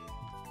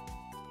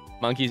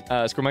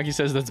 Screw Monkey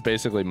says that's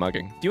basically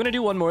mugging. Do you want to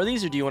do one more of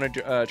these, or do you want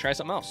to try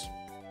something else?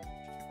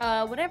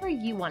 Whatever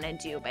you want to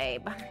do,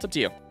 babe. It's up to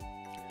you.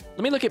 Let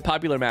me look at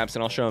popular maps,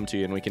 and I'll show them to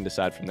you, and we can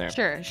decide from there.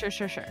 Sure.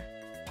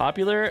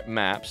 Popular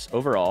maps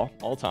overall,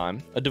 all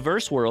time. A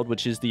diverse world,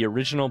 which is the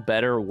original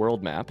better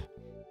world map.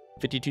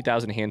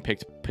 52,000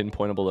 hand-picked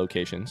pinpointable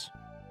locations.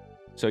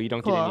 So you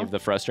don't get any of the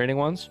frustrating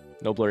ones.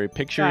 No blurry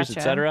pictures, Gotcha.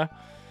 etc.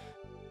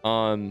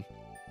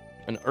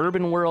 An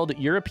urban world,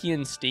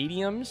 European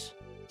stadiums.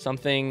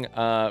 Something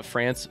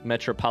France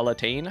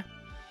Metropolitain.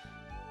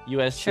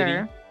 US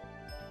City.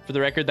 For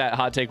the record, that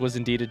hot take was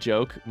indeed a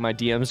joke. My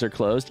DMs are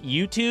closed.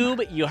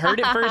 YouTube, you heard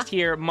it first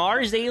here.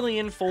 Mars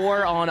Alien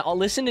 4 on... I'll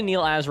listen to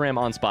Neil Azram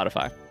on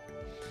Spotify.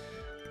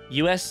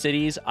 U.S.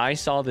 cities, I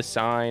saw the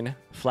sign.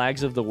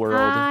 Flags of the world.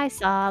 I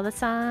saw the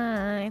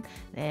sign.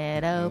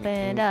 It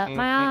opened up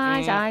my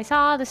eyes. I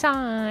saw the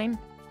sign.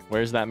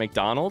 Where's that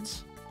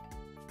McDonald's?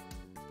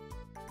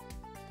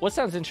 What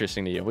sounds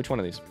interesting to you? Which one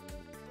of these?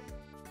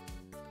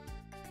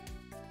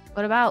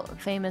 What about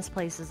famous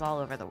places all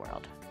over the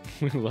world?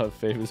 We love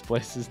famous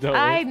places, don't we?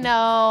 I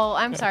know.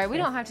 I'm sorry. We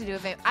don't have to do a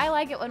famous. I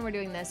like it when we're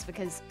doing this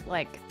because,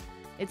 like,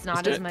 it's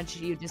not as much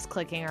you just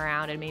clicking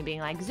around and me being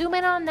like, zoom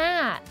in on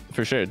that.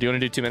 For sure. Do you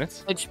want to do 2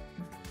 minutes?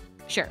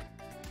 Sure.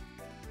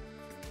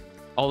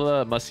 All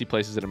the must-see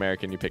places in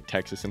America, and you pick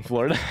Texas and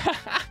Florida.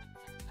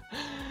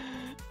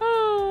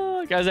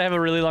 Oh, guys, I have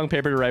a really long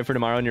paper to write for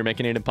tomorrow, and you're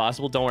making it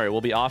impossible. Don't worry.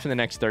 We'll be off in the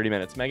next 30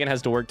 minutes. Megan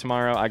has to work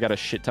tomorrow. I got a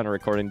shit ton of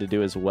recording to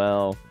do as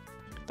well.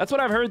 That's what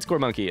I've heard, Score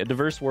Monkey. A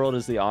diverse world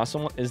is the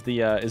awesome one, is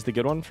the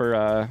good one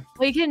for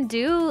We can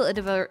do a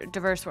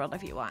diverse world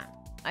if you want.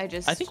 I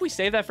think we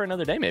save that for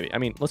another day, maybe. I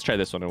mean, let's try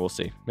this one and we'll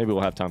see. Maybe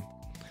we'll have time.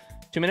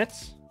 2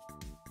 minutes?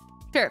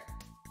 Sure.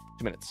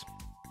 2 minutes.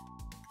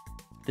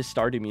 This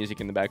Stardew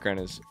music in the background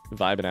is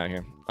vibing out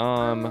here.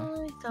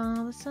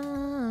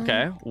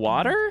 Okay,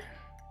 water?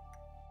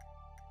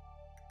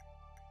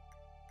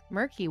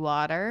 Murky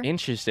water.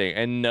 Interesting.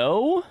 And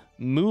no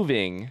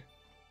moving.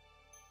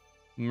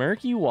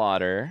 Murky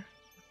water.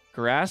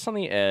 Grass on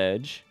the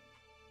edge.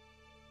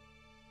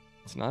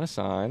 It's not a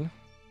sign.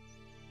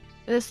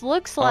 This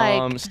looks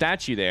like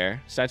statue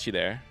there. Statue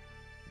there.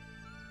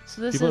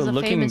 So this People is are a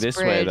looking famous this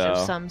way, bridge though. of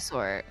some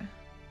sort.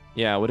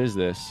 Yeah, what is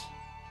this?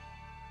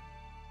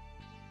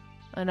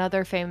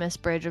 Another famous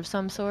bridge of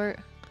some sort.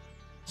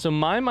 So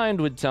my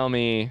mind would tell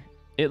me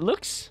it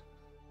looks.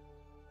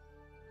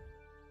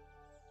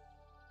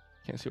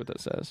 Can't see what that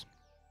says.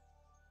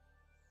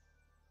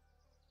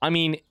 I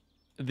mean,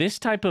 this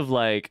type of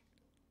like,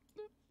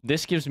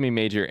 this gives me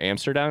major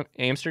Amsterdam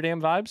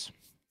vibes.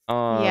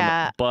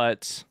 Yeah.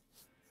 But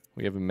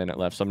we have a minute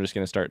left, so I'm just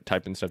gonna start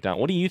typing stuff down.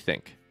 What do you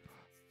think?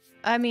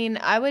 I mean,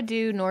 I would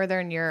do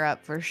Northern Europe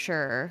for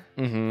sure.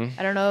 Mm-hmm.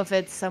 I don't know if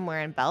it's somewhere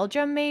in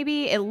Belgium,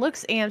 maybe. It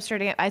looks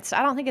Amsterdam. I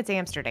don't think it's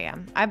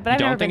Amsterdam. But I've don't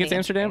never think been it's to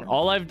Amsterdam?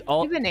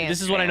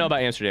 This is what I know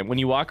about Amsterdam. When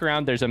you walk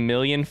around, there's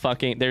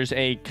there's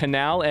a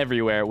canal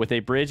everywhere with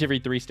a bridge every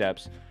 3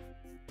 steps.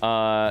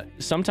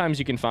 Sometimes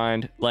you can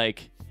find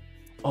like,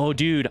 oh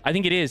dude, I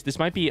think it is. This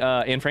might be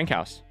Anne Frank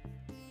house.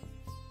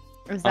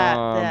 Is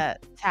that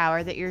the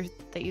tower that you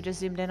just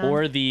zoomed in on?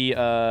 Or the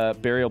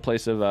burial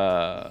place of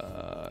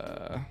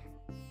the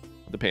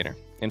painter.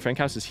 Anne Frank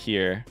house is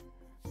here.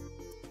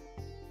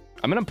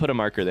 I'm gonna put a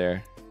marker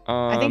there.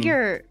 I think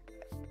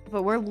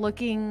but we're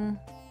looking.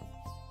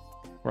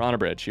 We're on a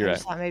bridge. You're I right.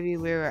 just thought maybe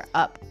we were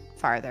up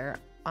farther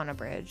on a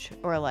bridge,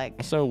 or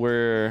like. So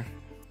we're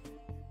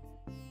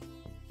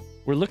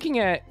looking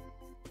at.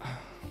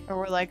 Or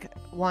we're like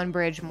one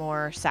bridge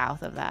more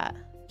south of that.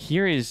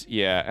 Here is,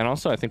 yeah, and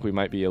also I think we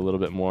might be a little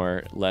bit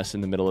less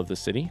in the middle of the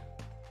city.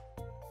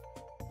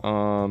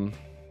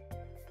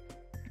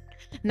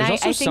 Night,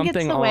 also I think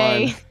something it's the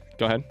way.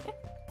 Go ahead.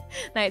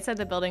 Knight said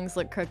the buildings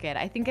look crooked.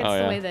 I think it's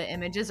the way the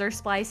images are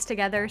spliced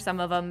together. Some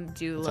of them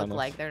do look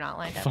like they're not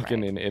lined up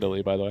fucking right. in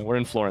Italy, by the way. We're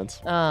in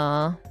Florence.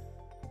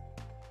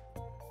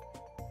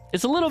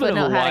 It's a little bit of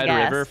a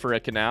wide river for a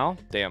canal.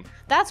 Damn.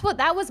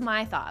 That was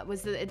my thought.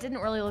 Was that it didn't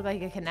really look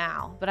like a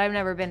canal, but I've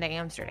never been to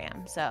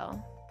Amsterdam,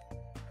 so.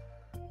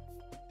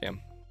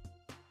 Damn.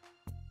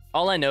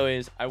 All I know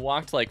is I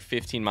walked like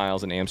 15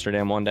 miles in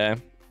Amsterdam one day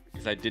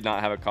because I did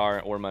not have a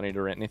car or money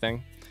to rent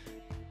anything.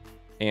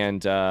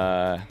 And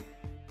so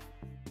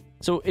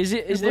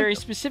is there a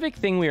specific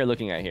thing we are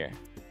looking at here?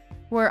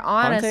 We're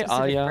on Ponte a specific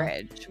Alia.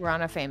 bridge. We're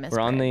on a famous bridge.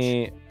 We're on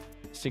the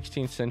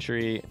 16th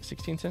century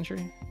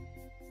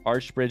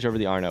arched bridge over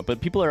the Arno.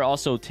 But people are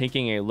also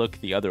taking a look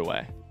the other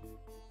way.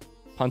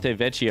 Ponte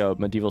Vecchio,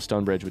 medieval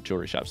stone bridge with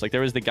jewelry shops. Like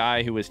there was the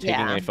guy who was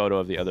taking a photo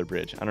of the other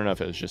bridge. I don't know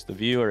if it was just the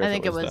view or if I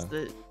think it was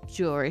the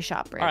jewelry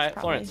shop bridge. All right,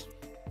 probably. Florence.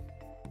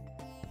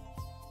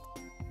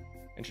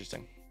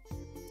 Interesting.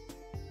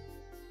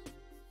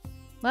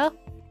 Well,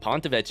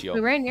 Ponte Vecchio. we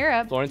were in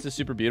Europe. Florence is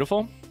super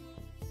beautiful.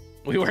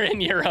 We were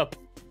in Europe.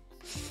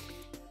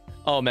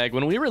 Oh, Meg,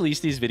 when we release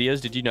these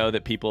videos, did you know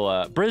that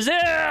people,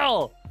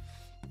 Brazil!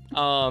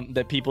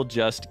 That people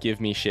just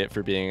give me shit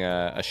for being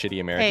a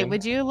shitty American. Hey,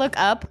 would you look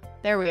up?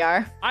 There we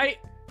are.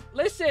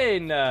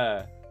 Listen.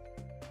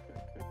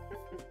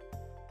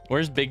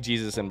 Where's Big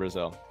Jesus in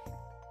Brazil?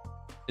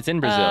 It's in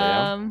Brazil,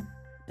 yeah?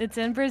 It's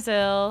in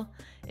Brazil.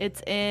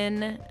 It's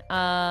in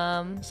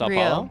Sao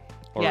Rio. Paulo?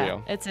 Or yeah,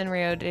 Rio? it's in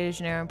Rio de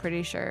Janeiro, I'm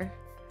pretty sure.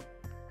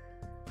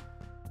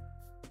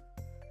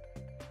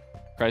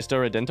 Cristo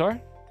Redentor?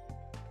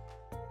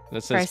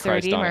 That says Christ the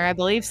Christ Redeemer, on it. I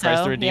believe so.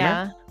 Christ the Redeemer?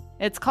 Yeah.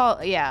 It's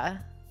called, yeah.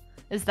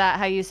 Is that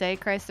how you say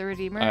Christ the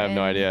Redeemer? I have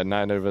no idea.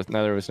 Neither of us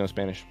know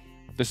Spanish.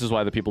 This is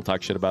why the people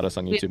talk shit about us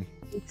on YouTube.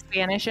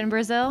 Spanish in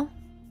Brazil?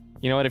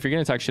 You know what? If you're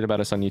going to talk shit about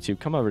us on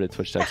YouTube, come over to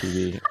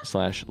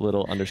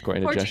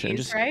twitch.tv/little_indigestion and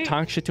just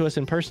talk shit to us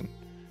in person.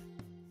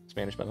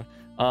 Spanish, by the way.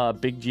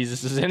 Big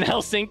Jesus is in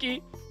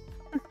Helsinki.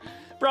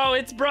 Bro,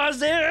 it's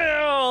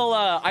Brazil!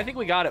 I think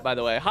we got it, by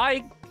the way.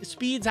 Hi,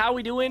 Speeds. How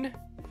we doing?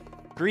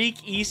 Greek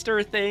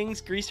Easter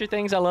things.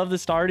 I love the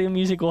Stardew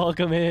music.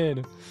 Welcome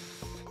in.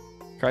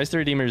 Christ the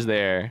Redeemer's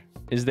there.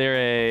 Is there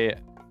a...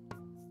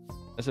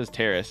 This says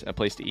terrace, a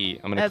place to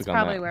eat. I'm going to click on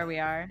that. That's probably where we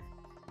are.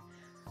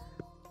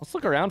 Let's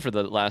look around for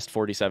the last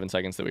 47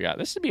 seconds that we got.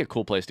 This would be a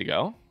cool place to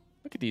go.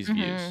 Look at these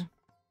views.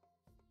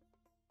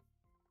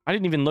 I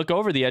didn't even look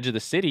over the edge of the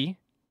city.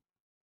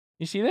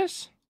 You see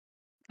this?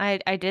 I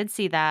did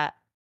see that.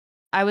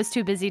 I was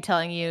too busy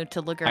telling you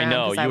to look around. I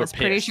know, I was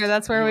pretty sure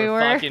that's where we were.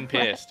 Fucking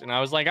pissed. And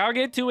I was like, I'll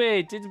get to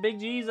it. It's Big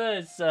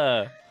Jesus.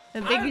 I'm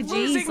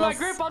losing my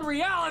grip on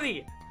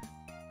reality.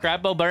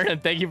 Crabbo Burnham,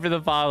 thank you for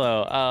the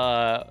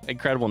follow.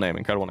 Incredible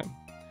name.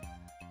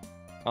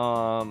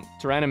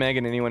 Tarana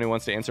Megan, anyone who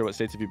wants to answer, what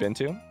states have you been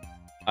to?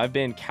 I've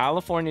been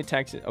California,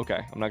 Texas. Okay,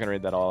 I'm not gonna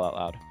read that all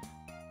out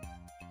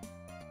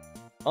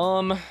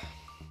loud.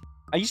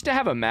 I used to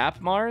have a map,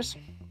 Mars.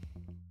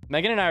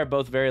 Megan and I are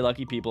both very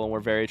lucky people, and we're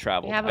very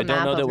traveled. have a I don't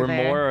map know that over we're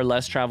there. more or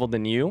less traveled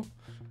than you.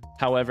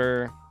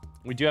 However,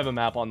 we do have a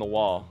map on the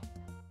wall.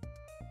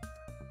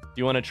 Do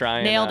you want to try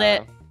and... Nailed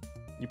it.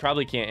 You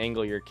probably can't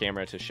angle your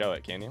camera to show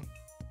it, can you?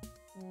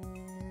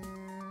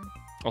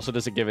 Also,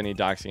 does it give any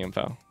doxing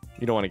info?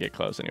 You don't want to get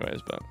close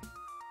anyways, but...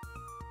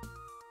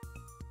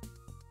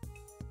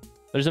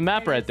 There's a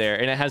map right there,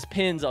 and it has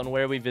pins on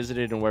where we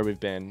visited and where we've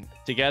been.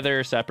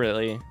 Together,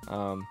 separately.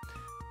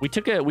 We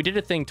did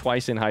a thing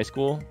twice in high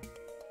school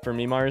for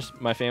me, Mars,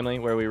 my family,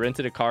 where we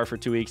rented a car for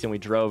 2 weeks and we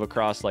drove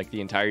across like the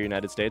entire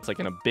United States, like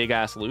in a big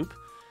ass loop.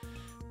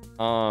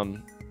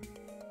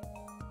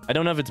 I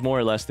don't know if it's more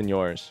or less than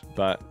yours,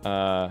 but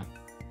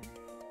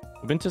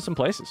we've been to some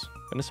places.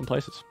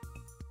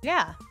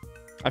 Yeah.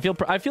 I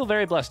feel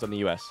very blessed on the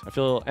U.S.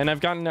 And I've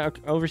gotten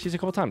overseas a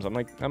couple times.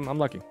 I'm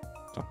lucky.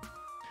 So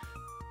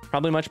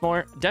probably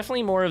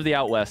definitely more of the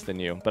out west than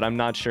you, but I'm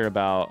not sure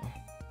about.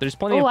 There's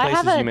plenty of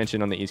places you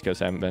mentioned on the East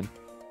Coast I haven't been.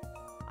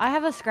 I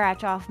have a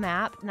scratch off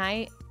map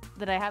night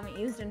that I haven't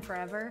used in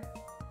forever.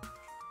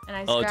 And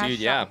I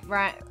scratched off.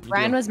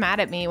 Ryan was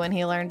mad at me when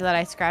he learned that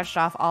I scratched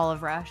off all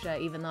of Russia,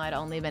 even though I'd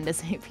only been to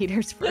St.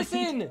 Petersburg.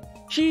 Listen,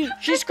 she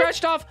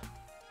scratched off.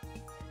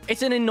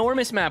 It's an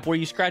enormous map where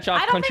you scratch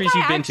off countries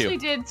you've been to. I actually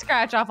did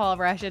scratch off all of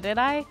Russia, did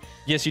I?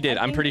 Yes, you did.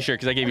 I'm pretty sure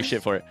because I gave you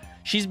shit for it.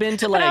 She's been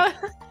to like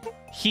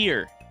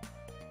here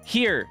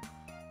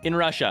in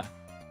Russia.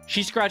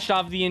 She scratched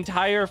off the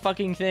entire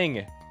fucking thing.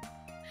 Yeah,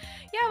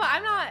 but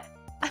I'm not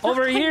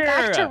over here.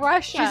 Back to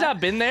Russia. She's not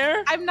been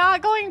there. I'm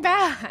not going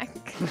back.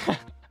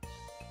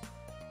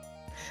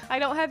 I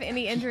don't have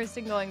any interest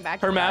in going back.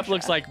 Her map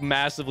looks like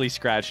massively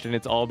scratched, and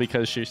it's all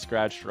because she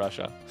scratched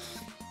Russia.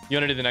 You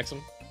want to do the next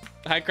one?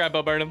 Hi,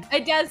 Crabbo Burnham.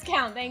 It does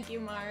count. Thank you,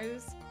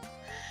 Mars.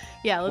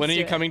 Yeah, let's When are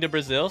you coming to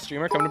Brazil?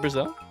 Streamer, come to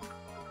Brazil?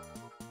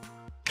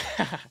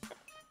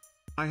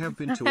 I have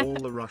been to all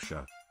the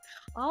Russia.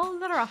 All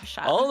the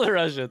Russia. All the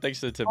Russia.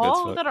 Thanks to the tidbits.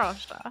 All the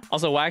Russia.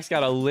 Also, Wax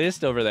got a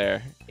list over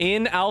there.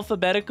 In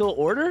alphabetical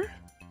order?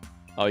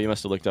 Oh, you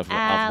must have looked up an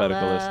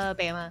alphabetical list.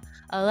 Alabama,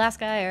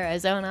 Alaska,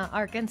 Arizona,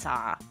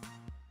 Arkansas.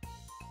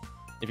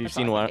 If you've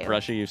seen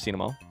Russia, you've seen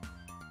them all.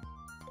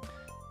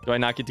 Do I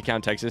not get to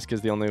count Texas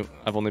because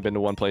I've only been to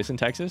one place in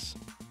Texas?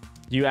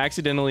 You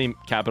accidentally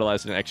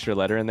capitalized an extra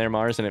letter in there,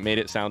 Mars, and it made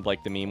it sound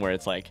like the meme where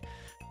it's like,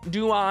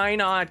 do I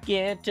not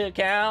get to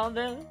count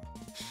them?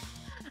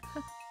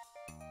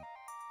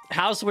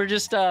 House, we're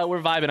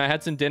vibing. I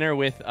had some dinner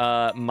with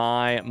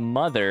my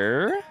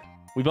mother.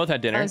 We both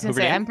had dinner. I was gonna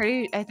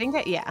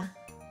say, yeah.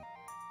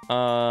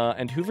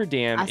 And Hoover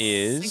Dam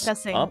is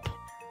up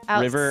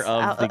River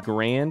of the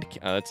Grand.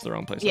 That's the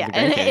wrong place. Yeah,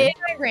 and it's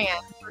Grand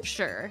for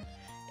sure.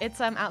 It's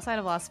outside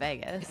of Las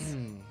Vegas.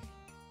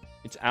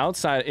 It's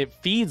outside. It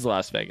feeds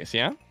Las Vegas,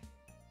 yeah?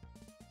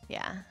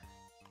 Yeah.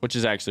 Which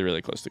is actually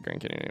really close to Grand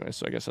Canyon anyway,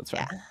 so I guess that's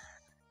fair.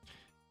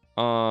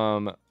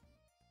 Yeah.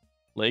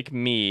 Lake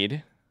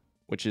Mead,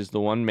 which is the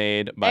one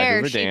made by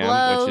Hoover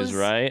Dam, which is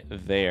right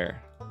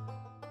there.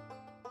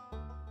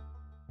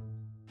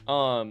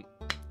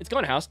 It's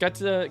going house. Got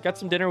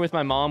some dinner with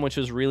my mom, which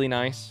was really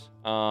nice.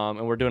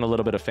 And we're doing a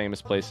little bit of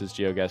famous places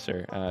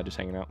GeoGuessr, just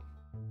hanging out.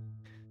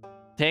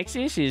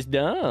 Texas is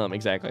dumb.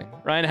 Exactly.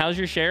 Ryan, how's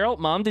your Cheryl?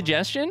 Mom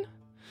digestion?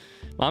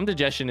 Mom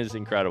digestion is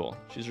incredible.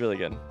 She's really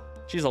good.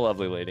 She's a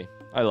lovely lady.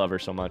 I love her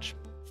so much.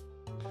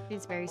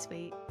 She's very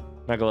sweet.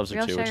 Mega loves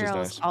her too, which is Cheryl's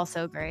nice.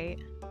 Also great.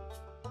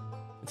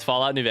 It's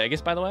Fallout New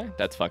Vegas, by the way?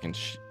 That's fucking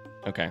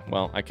okay,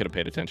 well, I could have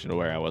paid attention to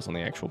where I was on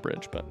the actual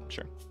bridge, but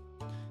sure.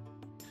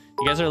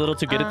 You guys are a little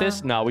too good at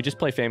this? No, we just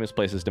play famous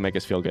places to make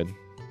us feel good.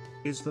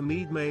 Is the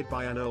mead made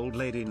by an old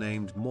lady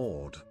named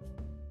Maud?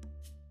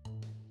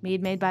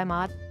 Mead made by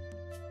Maud?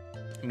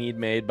 Mead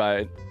made by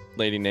a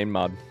lady named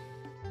Maud.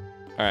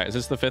 All right, is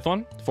this the fifth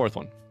one? Fourth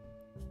one.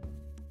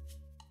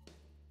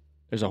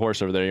 There's a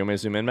horse over there. You want me to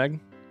zoom in, Meg?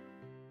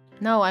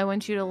 No, I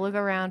want you to look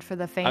around for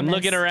the famous... I'm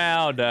looking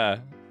around. I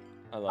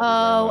love you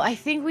very much. I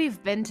think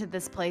we've been to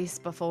this place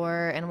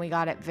before, and we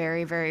got it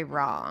very, very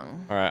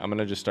wrong. All right, I'm going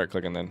to just start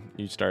clicking then.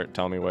 You start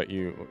telling me what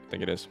you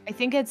think it is. I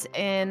think it's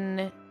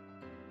in...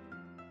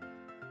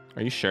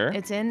 Are you sure?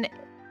 It's in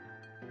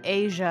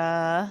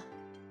Asia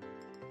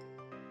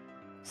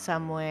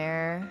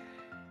somewhere.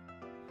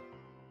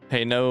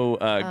 Hey, no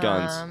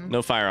guns.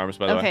 No firearms,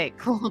 by the way. Okay,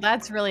 cool.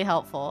 That's really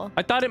helpful.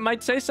 I thought it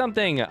might say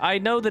something. I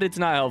know that it's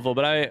not helpful,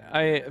 but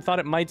I thought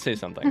it might say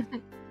something.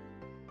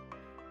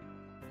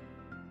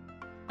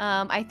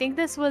 I think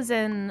this was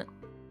in...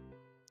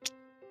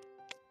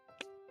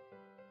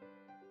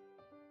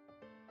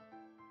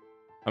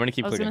 I'm going to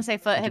keep clicking. I was going to say,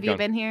 Foot, have you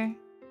been here?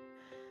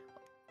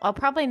 I'll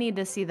probably need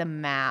to see the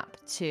map,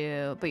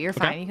 too. But you're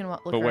fine. You can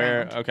look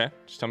around. Okay.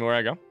 Just tell me where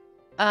I go.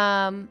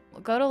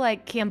 Go to,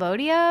 like,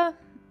 Cambodia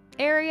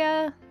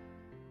area.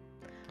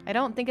 I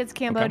don't think it's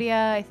Cambodia.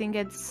 Okay. I think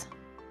it's...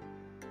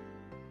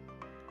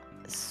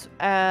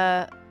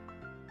 I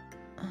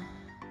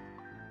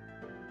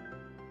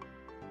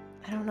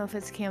don't know if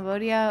it's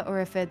Cambodia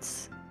or if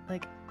it's,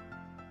 like,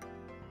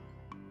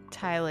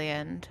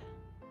 Thailand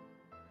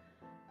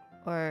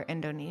or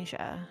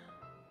Indonesia.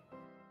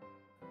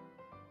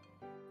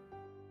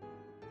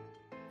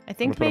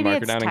 think put a maybe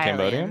marker it's down in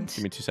Cambodia. Thailand.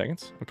 Give me 2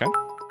 seconds. Okay.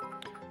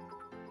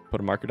 Put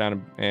a marker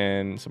down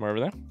and somewhere over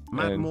there.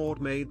 Mad And Maud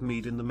made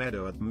mead in the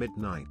meadow at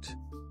midnight.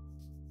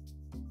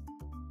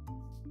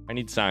 I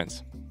need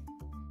signs.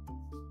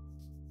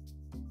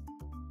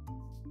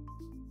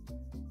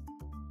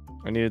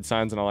 I needed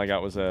signs, and all I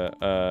got was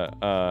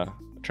a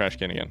trash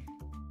can again.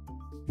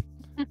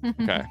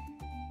 Okay.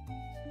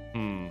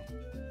 I'm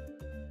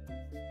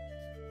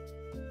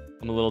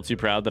a little too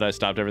proud that I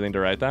stopped everything to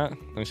write that.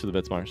 Thanks for the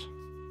bits, Mars.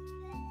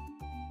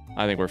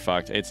 I think we're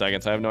fucked. 8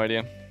 seconds. I have no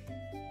idea.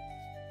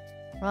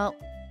 Well,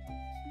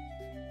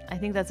 I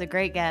think that's a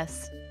great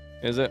guess.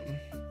 Is it?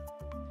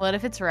 What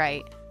if it's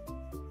right?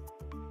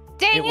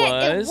 Dang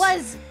it! It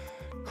was.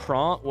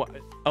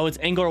 Oh, it's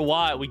Angkor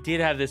Wat. We did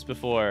have this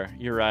before.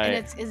 You're right.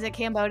 And is it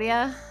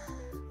Cambodia?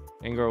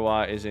 Angkor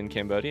Wat is in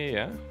Cambodia.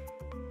 Yeah.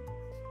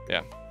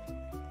 Yeah.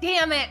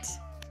 Damn it!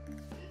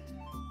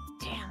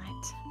 Damn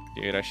it!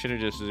 Dude, I should have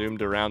just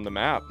zoomed around the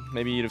map.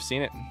 Maybe you'd have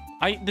seen it.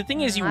 The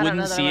thing is, you I don't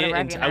know wouldn't that see I it.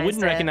 would've I wouldn't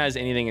recognized it. recognize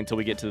anything until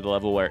we get to the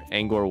level where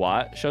Angkor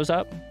Wat shows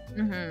up,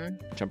 Mm-hmm.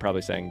 which I'm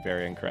probably saying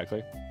very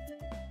incorrectly.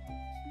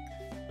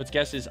 Let's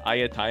guess is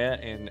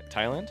Ayutthaya in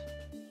Thailand.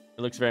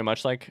 It looks very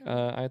much like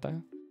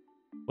Ayutthaya.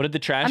 What did the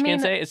trash can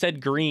say? It said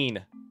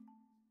green.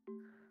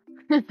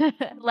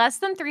 Less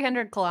than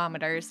 300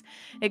 kilometers.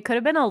 It could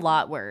have been a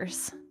lot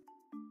worse.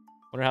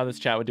 Wonder how this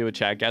chat would do a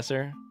chat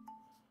guesser.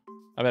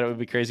 I bet it would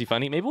be crazy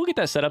funny. Maybe we'll get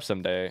that set up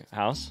someday,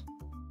 House.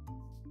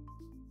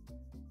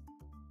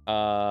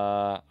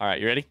 All right,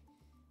 you ready?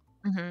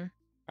 Mm-hmm. All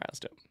right, let's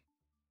do it.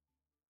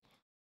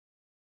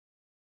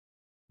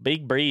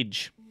 Big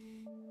bridge.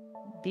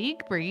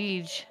 Big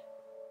bridge.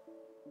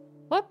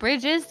 What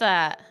bridge is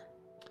that?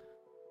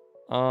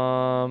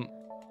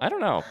 I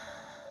don't know.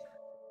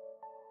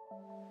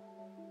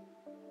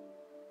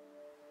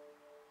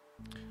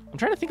 I'm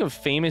trying to think of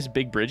famous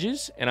big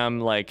bridges, and I'm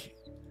like,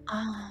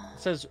 it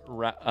says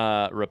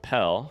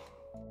repel.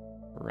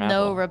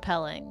 No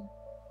repelling.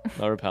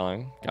 No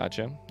repelling.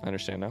 Gotcha. I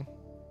understand now.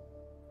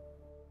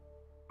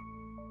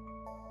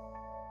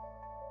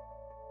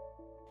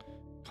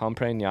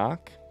 Comprignac?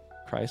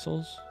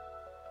 Chrysals?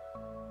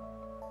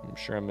 I'm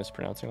sure I'm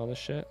mispronouncing all this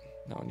shit.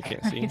 No, and you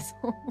can't see.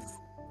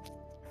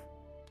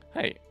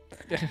 Hey,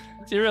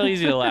 it's real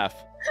easy to laugh.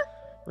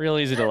 Real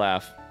easy to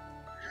laugh.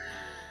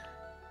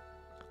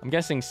 I'm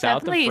guessing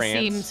south Definitely of France,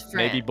 seems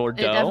maybe French.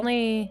 Bordeaux. It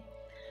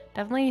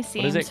definitely seems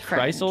What is it?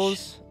 French.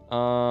 Chrysals?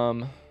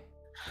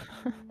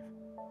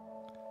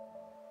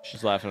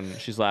 She's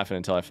laughing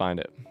until I find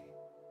it.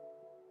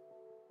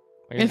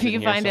 I guess If it's you in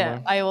can here find somewhere.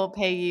 it, I will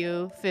pay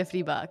you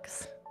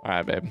 $50. All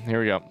right, babe.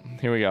 Here we go.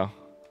 Here we go.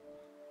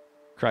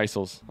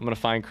 Chrysals. I'm gonna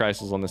find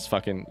Chrysals on this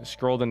fucking.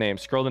 Scroll the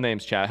names. Scroll the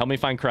names, chat. Help me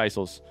find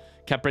Chrysals.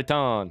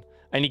 Capreton.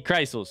 I need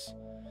Chrysals.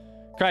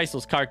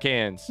 Chrysals car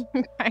cans.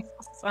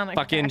 Chrysals on a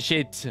Fucking crack.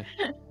 shit.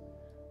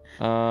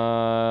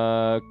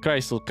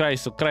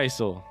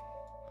 Chrysal.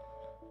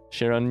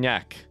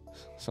 Chirognac.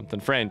 Something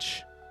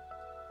French.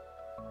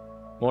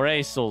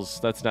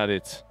 Moraisals. That's not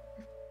it.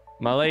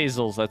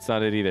 Malaisals. That's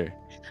not it either.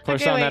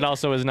 Corson, wait. that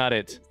also is not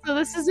it. So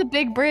this is a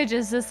big bridge.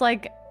 Is this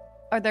like,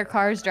 are there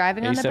cars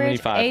driving on the bridge?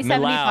 A75.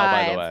 Milau,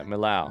 by the way.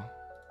 Milau.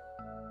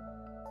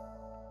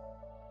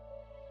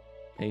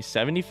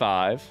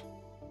 A75.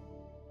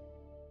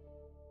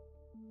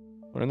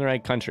 We're in the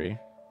right country.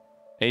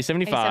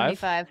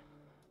 A75.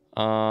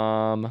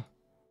 A75.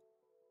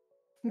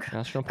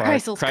 National Park.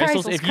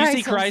 Chrysals. If you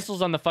see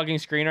Chrysals on the fucking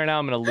screen right now,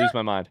 I'm gonna lose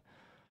my mind.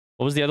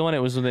 What was the other one? It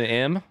was with an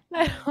M.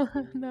 I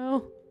don't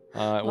know.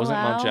 It wasn't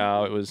Malau.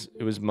 Manchao.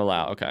 It was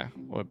Malau. Okay,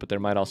 but there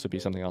might also be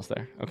something else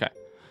there. Okay.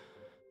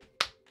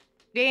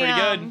 Damn.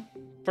 Pretty good.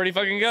 Pretty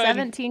fucking good.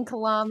 17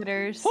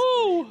 kilometers.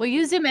 Woo! Will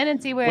you zoom in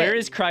and see Where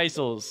is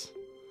Chrysals?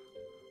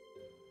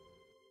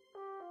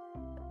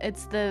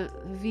 It's the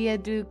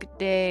Viaduc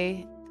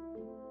de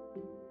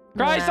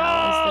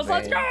Chrysals!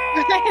 Let's go!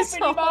 Chrysals. 50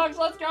 bucks,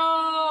 let's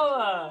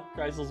go!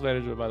 Chrysals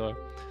management, by the way.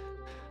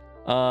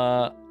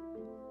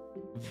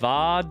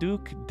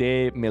 Viaduc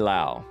de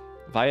Milau.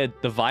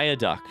 The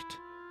viaduct.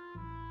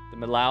 The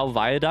Milau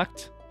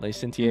Viaduct. Les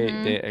Sentiers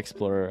des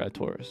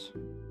Explorateurs.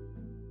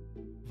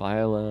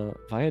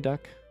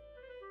 Viaduct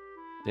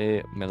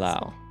de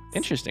Milau.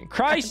 Interesting.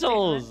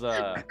 Chrysals!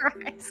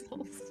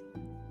 Chrysals.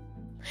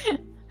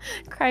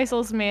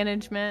 Chrysals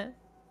management.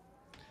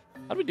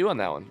 How'd we do on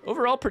that one?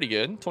 Overall, pretty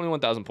good.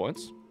 21,000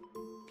 points.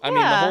 I mean,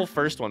 the Yeah. whole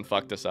first one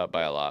fucked us up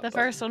by a lot. The but-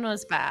 first one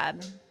was bad.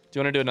 Do you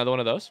want to do another one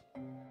of those?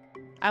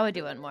 I would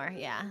do one more,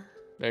 yeah.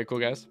 Very cool,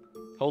 guys.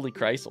 Holy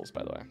Chrysals,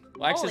 by the way.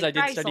 Well, actually, Holy I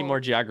did study Chrysals. more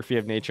geography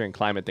of nature and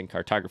climate than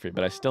cartography,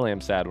 but I still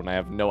am sad when I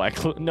have no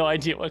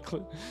idea what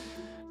clue.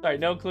 Sorry,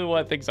 no clue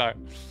what things are.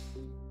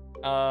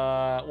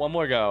 One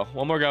more go,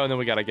 and then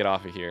we gotta get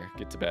off of here.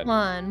 Get to bed.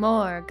 One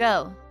more,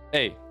 go.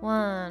 Hey,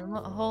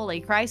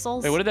 Holy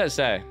Chrysals. wait, what did that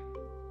say?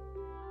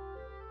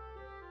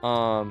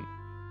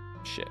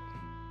 Shit.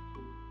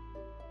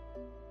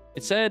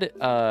 It said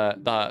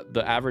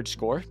the average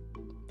score.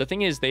 The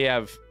thing is,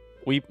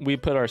 we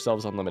put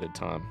ourselves on limited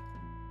time.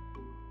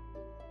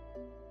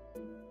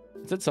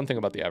 It said something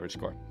about the average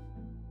score.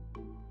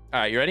 All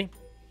right, you ready?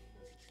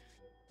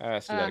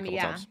 Let's do that a couple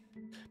yeah. times.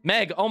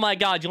 Meg, oh my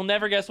God, you'll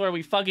never guess where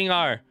we fucking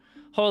are.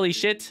 Holy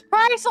shit.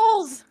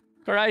 Chrysals!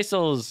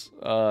 Chrysals.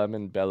 I'm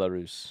in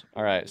Belarus.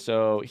 All right,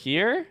 so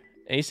here,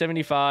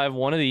 A75,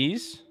 one of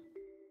these.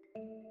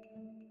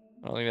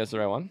 I don't think that's the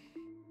right one.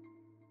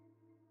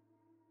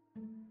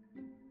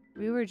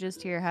 We were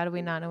just here. How do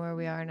we not know where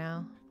we are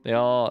now? They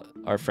all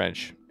are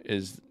French,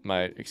 is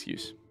my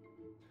excuse.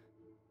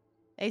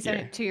 A7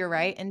 Here. to your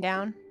right and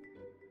down.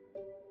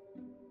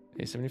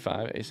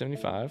 A75,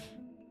 A75.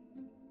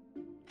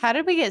 How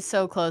did we get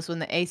so close when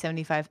the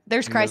A75?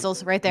 There's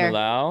Chrysals right there.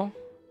 Millau.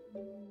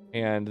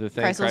 And the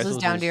thing, Chrysals is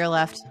down to your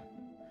left.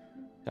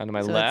 Down to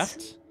my So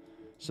left.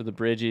 So the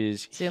bridge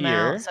is Zoom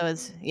here. out. So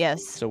it's,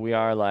 yes. So we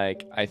are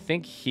like, I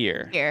think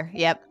here. Here.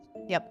 Yep.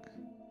 Yep.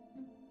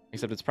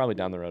 Except it's probably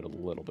down the road a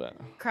little bit.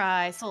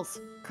 Chrysals.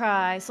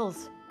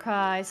 Chrysals.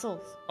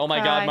 Chrysals. Oh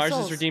my God, Mars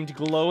has Chrysals. redeemed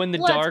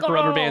glow-in-the-dark Let's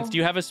rubber go. bands. Do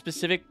you have a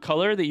specific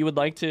color that you would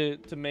like to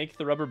make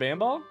the rubber band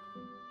ball?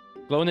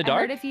 Glow in the I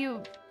dark? heard if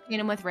you hit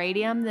them with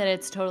radium, that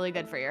it's totally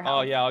good for your health.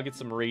 Oh yeah, I'll get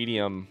some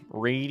radium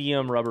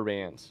rubber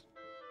bands.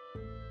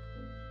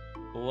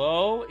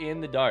 Glow in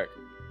the dark.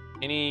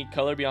 Any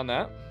color beyond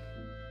that?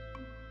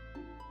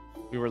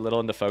 We were a little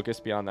into focus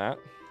beyond that.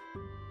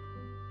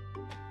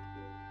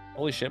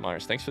 Holy shit,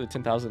 Mars. Thanks for the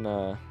 10,000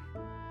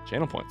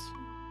 channel points.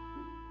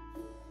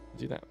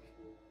 Do that.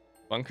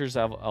 Bunkers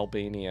of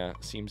Albania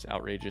seems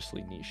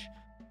outrageously niche.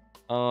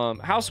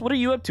 House, what are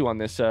you up to on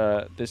this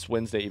this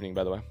Wednesday evening,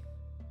 by the way?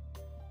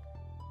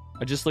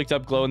 I just looked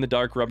up glow in the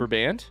dark rubber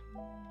band.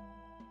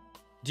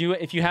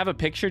 If you have a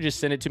picture, just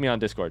send it to me on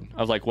Discord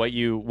of like what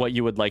you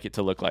would like it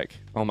to look like.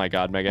 Oh my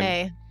God, Megan.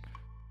 Hey,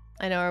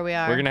 I know where we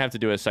are. We're gonna have to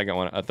do a third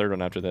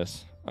one after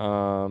this.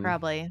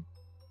 Probably.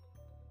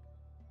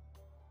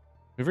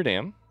 Hoover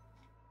Dam.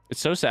 It's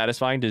so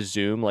satisfying to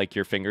zoom like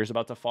your finger's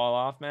about to fall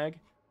off, Meg.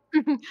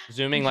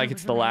 Zooming like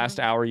it's the last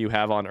hour you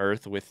have on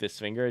Earth with this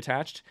finger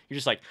attached. You're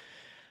just like,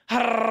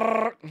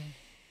 all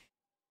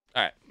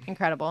right.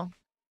 Incredible.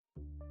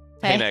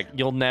 Hey, Meg,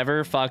 you'll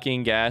never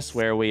fucking guess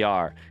where we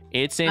are.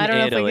 It's in I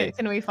don't Italy. know if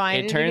can we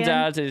find it turns again?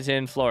 out it's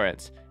in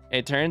Florence.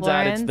 It turns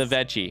out it's the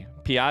Vecchi.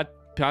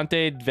 Ponte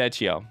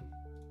Vecchio.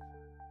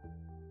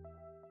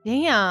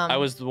 Damn. I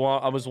was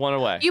one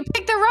away. You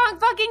picked the wrong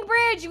fucking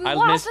bridge. You I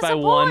lost missed us by a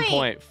 1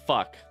 point.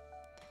 Fuck.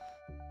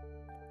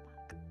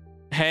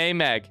 Hey,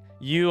 Meg,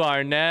 you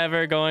are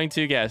never going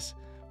to guess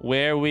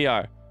where we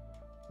are.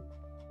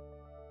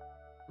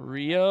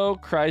 Rio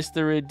Christ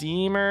the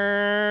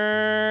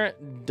Redeemer.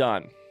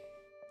 Done.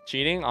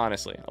 Cheating?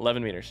 Honestly.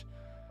 11 meters.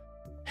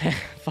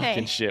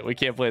 Fucking shit. We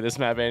can't play this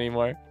map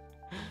anymore.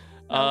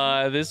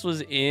 This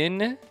was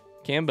in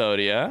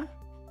Cambodia,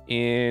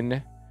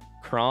 in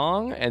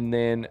Krong, and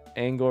then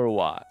Angkor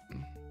Wat.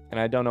 And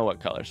I don't know what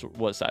colors,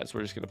 what size.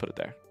 We're just going to put it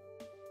there.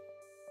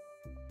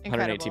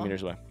 Incredible. 118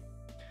 meters away.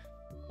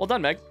 Well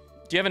done, Meg.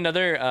 Do you have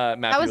another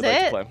map That you was would like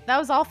to it. play? That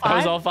was all 5. That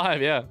was all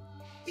 5, yeah.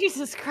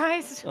 Jesus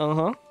Christ.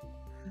 Uh-huh.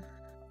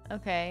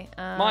 Okay.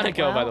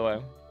 Monaco, by the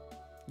way.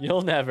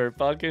 You'll never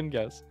fucking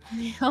guess.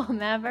 You'll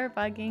never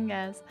fucking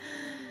guess.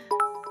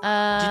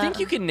 Do you think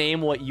you can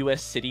name what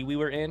U.S. city we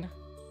were in?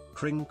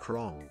 Kring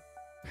Krong.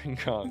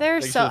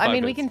 There's Thanks so. for the I 5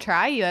 mean, we bits. can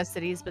try U.S.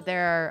 cities, but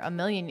there are a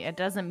million. It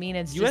doesn't mean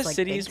it's U.S. just like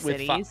cities big with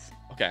cities.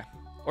 Okay.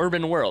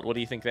 Urban world. What do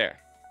you think there?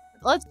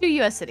 Let's do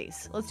U.S.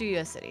 cities. Let's do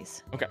U.S.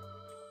 cities. Okay.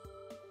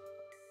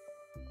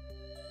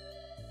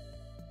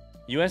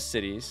 U.S.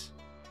 cities.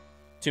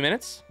 2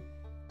 minutes?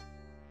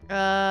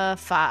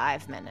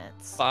 5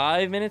 minutes.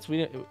 5 minutes?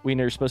 We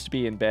are supposed to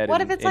be in bed What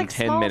in, if it's in like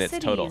 10 small minutes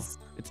cities? total.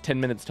 It's 10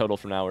 minutes total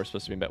from now. We're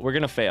supposed to be in bed. We're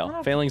going to fail.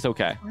 Oh. Failing's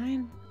okay.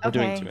 Fine. We're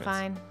doing Okay. 2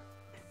 minutes.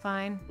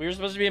 Fine. We were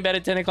supposed to be in bed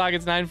at 10 o'clock.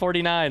 It's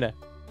 9:49.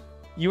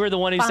 You were the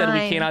one who said we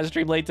Fine. cannot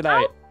stream late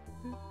tonight.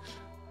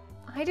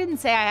 I didn't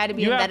say I had to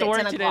be You in have bed to at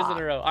work 10 2 days o'clock.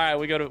 in a row. All right,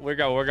 we're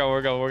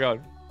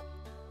going.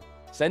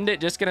 Send it.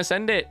 Just gonna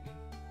send it.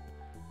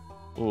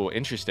 Ooh,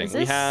 interesting. Is We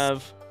this-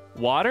 have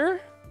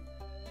water,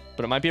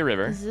 but it might be a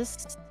river. Is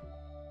this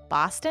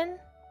Boston?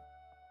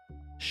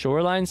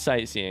 Shoreline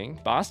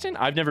sightseeing. Boston?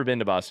 I've never been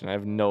to Boston. I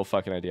have no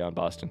fucking idea on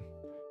Boston.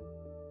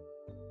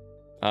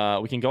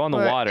 We can go on the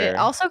Or water. It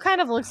also kind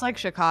of looks like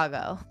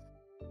Chicago,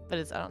 but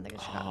I don't think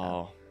it's Chicago.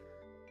 Oh.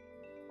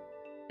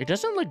 It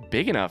doesn't look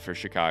big enough for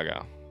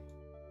Chicago,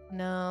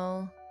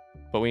 No.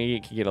 but we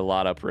can get a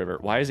lot upriver.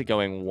 Why is it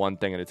going one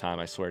thing at a time?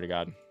 I swear to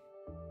God.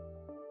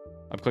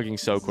 I'm clicking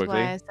so This is quickly.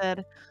 why I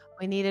said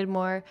we needed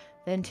more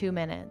than 2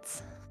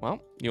 minutes. Well,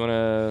 you want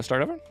to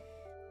start over?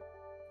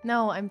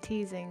 No, I'm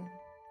teasing.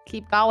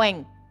 Keep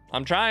going.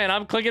 I'm trying.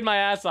 I'm clicking my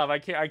ass off. I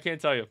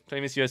can't tell you.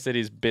 Famous U.S.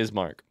 cities,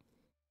 Bismarck.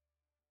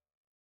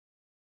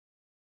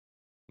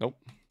 Nope.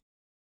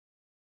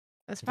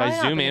 It's If I probably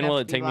not zoom big in, enough will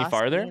to it be take me Boston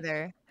farther?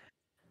 either.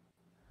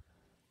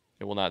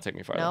 It will not take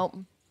me farther. Nope.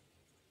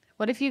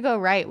 What if you go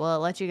right? Will it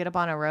let you get up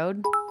on a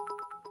road?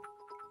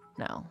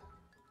 No.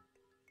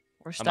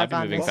 We're might stuck be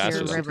on moving this faster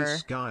here though. City river.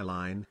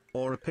 skyline,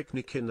 or a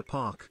picnic in the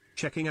park,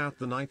 checking out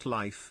the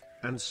nightlife,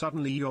 and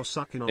suddenly you're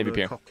sucking on Navy a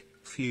Pier. cock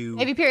few.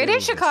 Navy Pier. It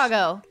is builders.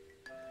 Chicago.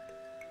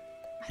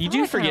 You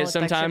do forget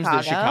sometimes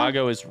that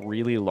Chicago is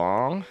really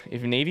long.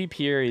 If Navy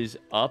Pier is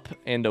up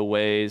and a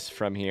ways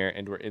from here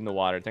and we're in the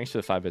water. Thanks for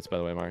the 5 bits, by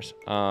the way, Mars.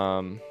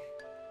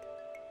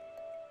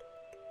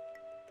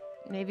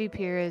 Navy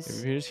Pier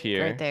is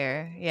here. right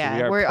there. Yeah,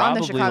 so we're on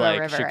the Chicago like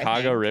River.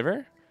 Chicago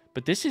River?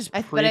 But this is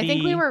pretty... But I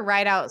think we were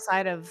right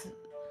outside of...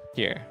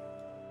 Here.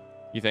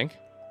 You think?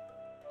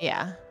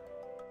 Yeah.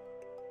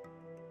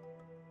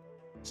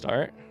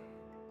 Start?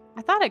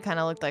 I thought it kind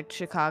of looked like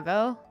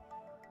Chicago.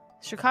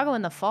 Chicago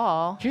in the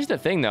fall. Here's the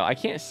thing, though. I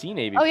can't see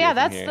Navy Pier. Oh, yeah, from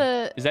that's here.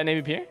 the... Is that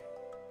Navy Pier?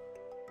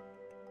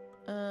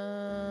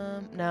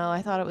 No,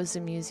 I thought it was the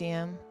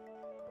museum.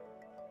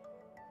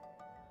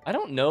 I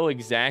don't know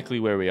exactly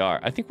where we are.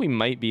 I think we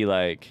might be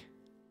like...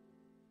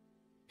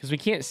 Because we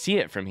can't see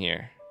it from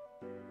here.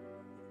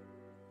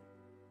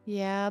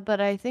 Yeah,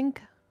 but I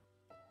think...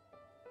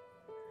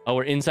 Oh,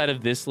 we're inside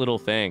of this little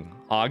thing.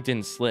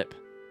 Ogden Slip.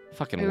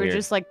 Fucking we weird. were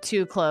just like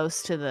too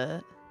close to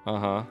the...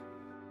 Uh-huh.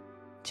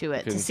 To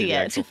it, Couldn't to see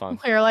it. fun.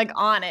 We were like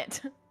on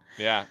it.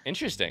 Yeah,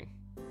 interesting.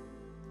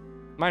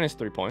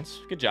 -3 points.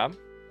 Good job.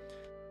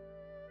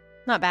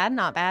 Not bad,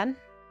 not bad.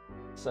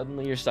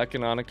 Suddenly you're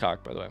sucking on a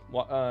cock, by the way.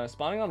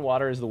 Spawning on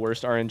water is the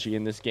worst RNG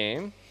in this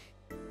game.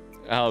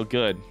 Oh,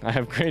 good. I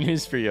have great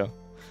news for you.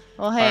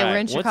 Well, hey, we're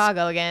in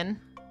Chicago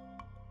again.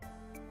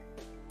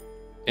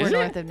 We're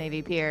north of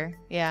Navy Pier.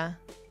 Yeah.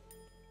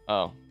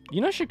 Oh.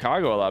 You know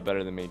Chicago a lot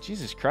better than me.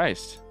 Jesus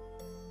Christ.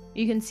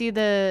 You can see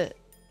the...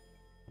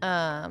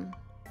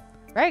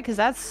 Right, because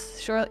that's...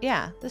 Sure,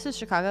 yeah, this is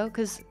Chicago,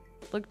 because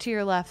look to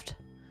your left.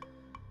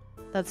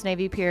 That's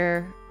Navy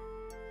Pier.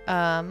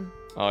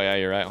 Oh, yeah,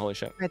 you're right. Holy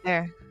shit. Right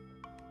there.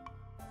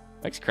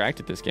 Mike's cracked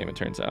at this game, it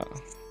turns out.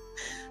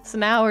 So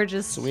now we're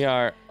just... So we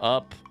are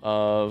up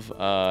of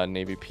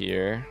Navy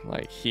Pier,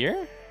 like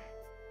here?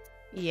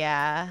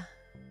 Yeah.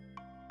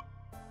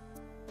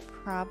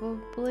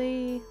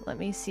 Probably. Let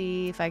me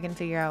see if I can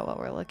figure out what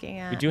we're looking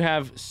at. We do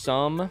have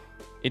some...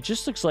 It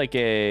just looks like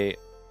a...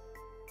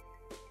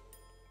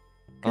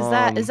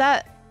 Is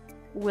that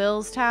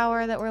Will's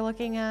Tower that we're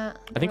looking at?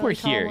 I think we're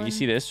here. You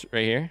see this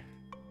right here?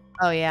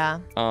 Oh, yeah.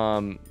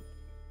 I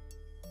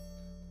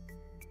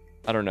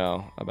don't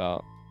know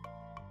about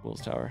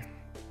Will's Tower.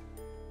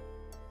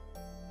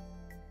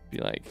 Be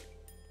like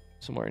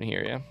somewhere in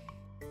here, yeah?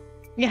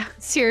 Yeah,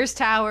 Sears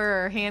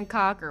Tower or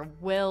Hancock or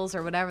Will's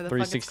or whatever the fuck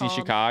it's 360 called.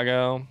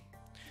 Chicago. All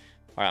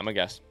right, I'm gonna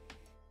guess.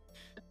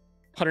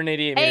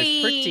 188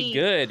 meters, pretty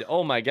good.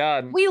 Oh my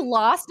god. We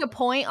lost a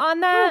point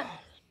on that?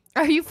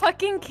 Are you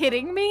fucking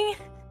kidding me?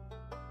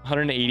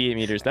 188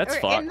 meters. That's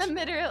We're fucked. in the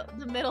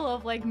middle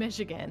of Lake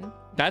Michigan.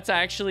 That's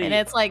actually... And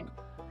it's like,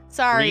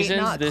 sorry,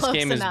 reasons not this close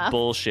game enough. is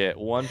bullshit.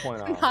 1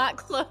 point off. Not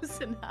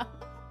close enough.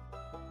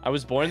 I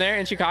was born there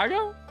in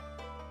Chicago?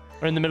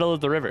 Or in the middle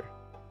of the river?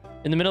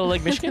 In the middle of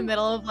Lake Michigan? In the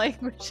middle of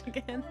Lake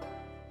Michigan.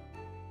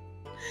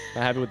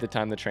 Not happy with the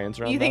time the trains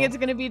run. You think though. it's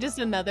gonna be just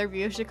another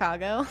view of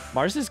Chicago?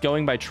 Mars is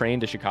going by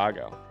train to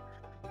Chicago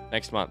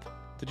next month.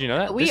 Did you know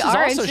that? We this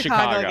are is also in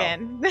Chicago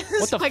again. This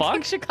What is the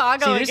fuck?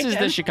 Chicago See, this again. is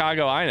the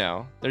Chicago I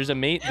know. There's a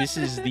This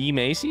is the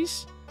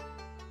Macy's.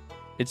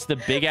 It's the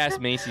big ass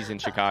Macy's in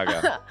Chicago.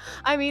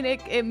 I mean,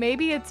 it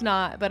maybe it's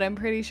not, but I'm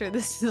pretty sure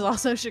this is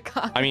also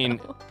Chicago. I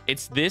mean,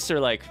 it's this or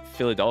like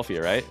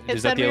Philadelphia, right? It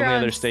Is that the only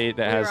other state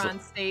that has? We were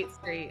on State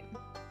Street.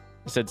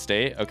 You said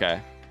state?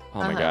 Okay. Oh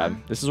my god.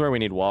 This is where we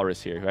need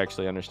Walrus here, who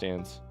actually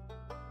understands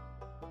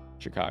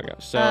Chicago.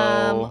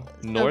 So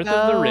north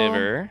of the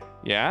river,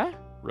 yeah.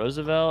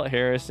 Roosevelt,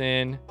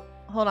 Harrison.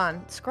 Hold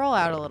on, scroll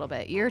out a little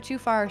bit. You're too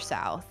far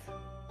south.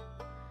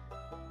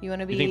 You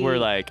want to be? You think we're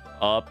like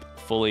up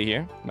fully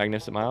here,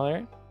 Magnificent Mile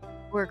area?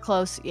 We're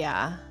close,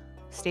 yeah.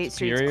 State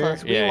Street's Superior?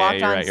 close. We Yeah, walked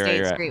you're on right, you're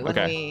State right, Street when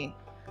okay. we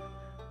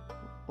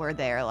were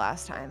there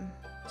last time.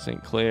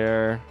 St.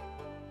 Clair.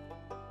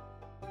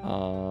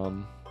 All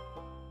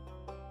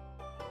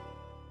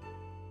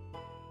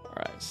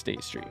right,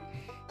 State Street.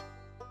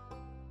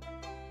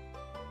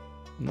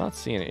 I'm not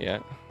seeing it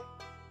yet.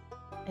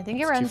 I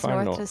think It's it too runs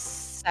far north to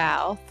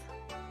south.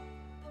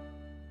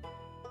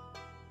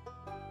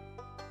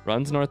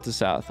 Runs north to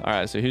south. All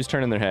right, so who's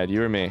turning their head?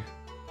 You or me?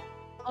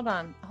 Hold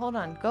on.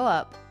 Go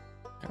up.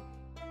 Okay.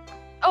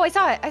 Oh, I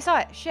saw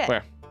it. Shit.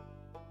 Where?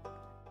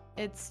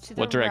 It's to the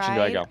What direction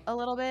do I go? A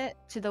little bit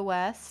to the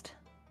west,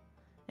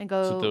 and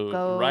go To the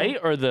go right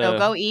or the? No,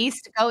 go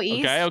east. Go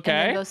east.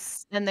 Okay.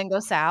 And then go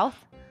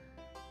south.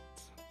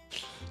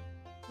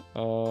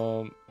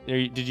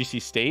 Did you see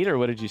State or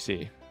what did you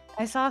see?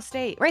 I saw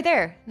State right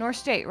there, North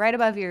State, right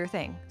above your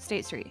thing,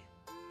 State Street.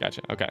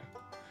 Gotcha. Okay.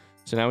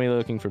 So now we're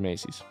looking for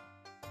Macy's.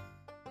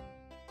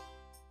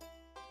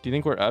 Do you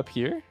think we're up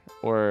here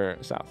or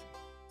south?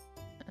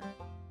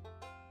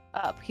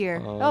 Up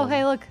here. Oh,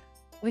 hey, look.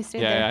 We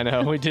stayed there. Yeah, I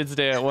know. We did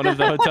stay at one of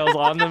the hotels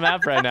on the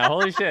map right now.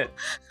 Holy shit.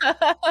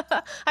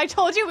 I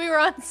told you we were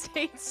on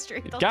State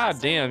Street. God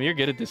damn, you're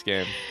good at this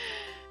game.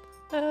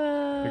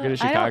 You're good at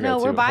Chicago, I don't know.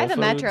 too. We're by Whole the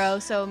Foods. metro,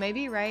 so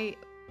maybe right.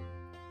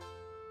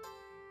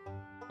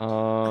 I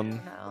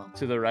don't know.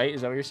 To the right,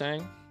 is that what you're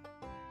saying?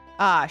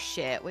 Ah,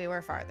 shit. We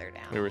were farther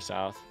down. We were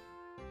south.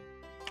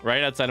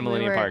 Right outside of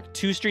Millennium Park.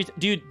 2 streets.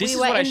 Dude, this we is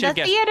went what I in should have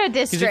the guessed. theater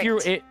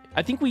district.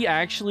 I think we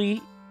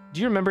actually... Do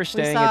you remember We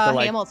staying saw at the,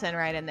 like... Hamilton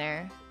right in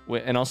there.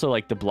 And also,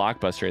 like, the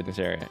Blockbuster in this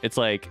area. It's,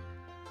 like...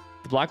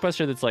 The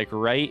Blockbuster that's, like,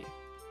 right...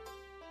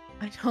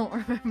 I don't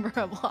remember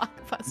a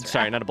Blockbuster.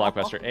 Sorry, not a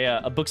Blockbuster.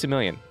 A Books A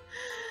Million.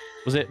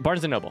 Was it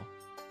Barnes & Noble?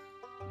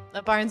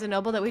 The Barnes &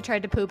 Noble that we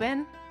tried to poop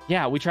in?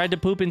 Yeah, we tried to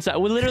poop inside...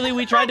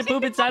 we tried to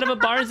poop inside of a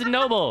Barnes &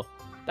 Noble.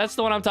 That's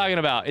the one I'm talking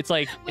about. It's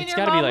like, it's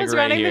got to be like was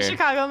right running here. the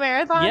Chicago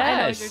Marathon? Yes. I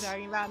know what you're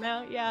talking about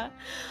now. Yeah.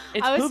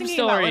 It's I was poop thinking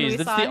about when we stories.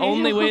 That's saw the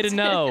only way to Hamilton.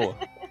 know.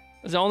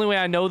 That's the only way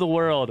I know the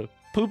world.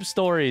 Poop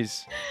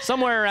stories.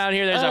 Somewhere around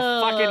here, there's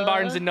a fucking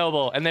Barnes &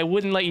 Noble, and they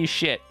wouldn't let you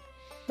shit.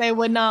 They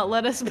would not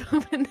let us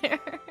poop in there.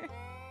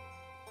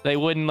 They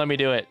wouldn't let me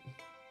do it.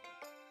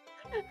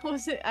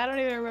 Was it? I don't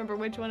even remember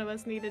which one of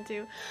us needed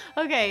to.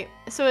 Okay,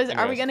 so are we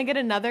Anyways. gonna get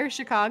another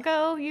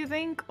Chicago? You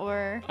think,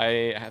 or?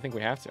 I think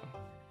we have to.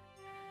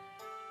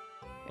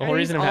 The Are whole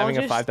these reason I'm all having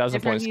a just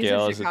 5,000 point different views of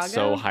scale is it's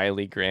so Chicago?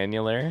 highly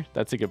granular.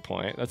 That's a good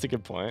point. That's a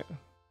good point.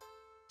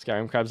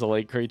 Skyrim Crab's a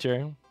lake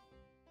creature.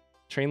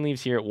 Train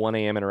leaves here at 1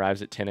 a.m. and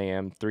arrives at 10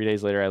 a.m. 3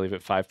 days later, I leave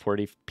at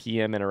 5:40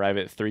 p.m. and arrive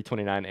at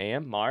 3:29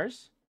 a.m.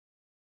 Mars?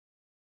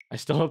 I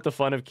still hope the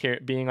fun of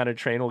being on a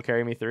train will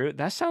carry me through.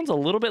 That sounds a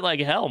little bit like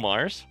hell,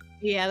 Mars.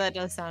 Yeah, that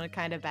does sound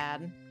kind of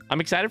bad. I'm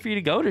excited for you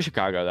to go to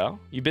Chicago, though.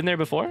 You've been there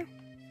before?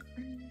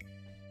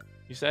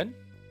 You said?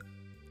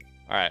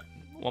 All right.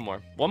 One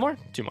more.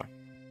 2 more.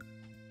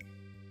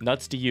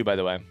 Nuts to you, by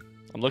the way.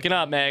 I'm looking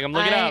up, Meg. I'm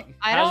looking up.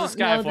 How's the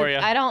sky for you?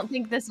 I don't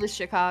think this is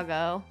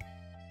Chicago,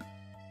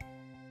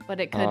 but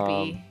it could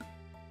be.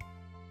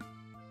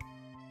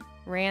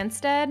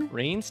 Randstead?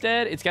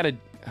 Rainstead? It's got a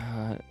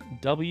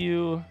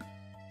W.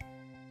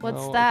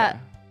 What's Oh, that?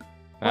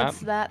 okay. What's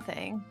that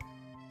thing?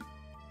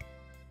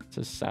 It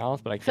says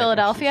south, but I can't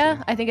Philadelphia?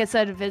 actually I think it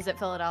said visit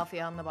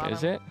Philadelphia on the see. bottom.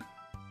 Is it?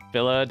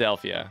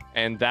 Philadelphia.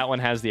 And that one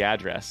has the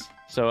address.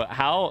 So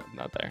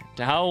not there.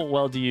 How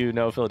well do you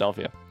know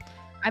Philadelphia?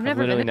 I've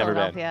never been literally to never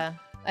been. Philadelphia.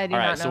 I do All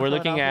right, not know so we're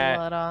looking Philadelphia at-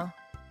 well at all.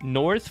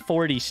 North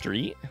 40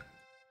 Street.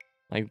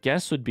 My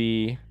guess would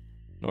be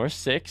North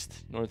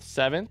 6th, North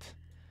 7th,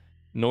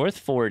 North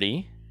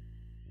 40,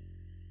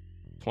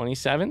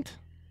 27th,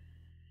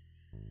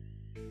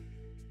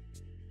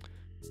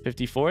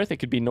 54th. It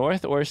could be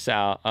north or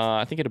south.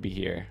 I think it'll be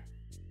here.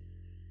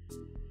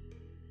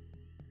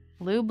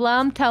 Lou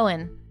Blum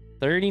Towing.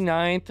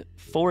 39th,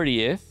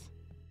 40th.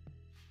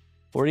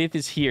 40th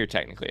is here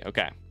technically.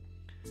 Okay.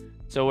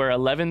 So we're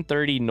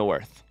 1130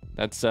 north.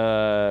 That's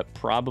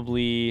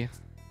probably,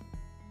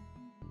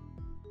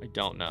 I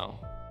don't know.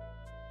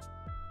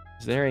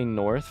 Is there a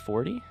north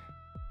 40?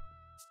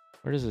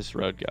 Where does this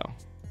road go?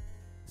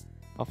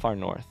 How far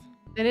north?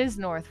 It is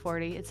North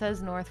 40. It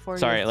says North 40th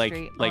Sorry,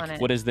 Street on like it.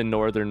 what is the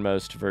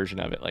northernmost version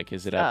of it? Like,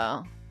 is it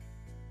up? Oh.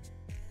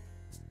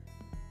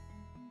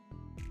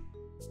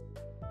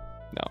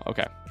 No,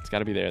 okay. It's got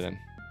to be there then.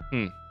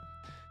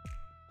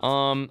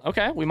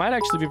 Okay, we might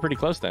actually be pretty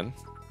close then.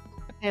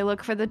 Okay,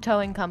 look for the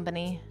towing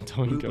company.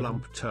 Towing Blue company.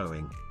 lump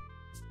towing.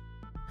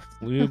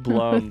 Lou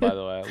Blum, by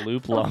the way.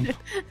 Loop Lump.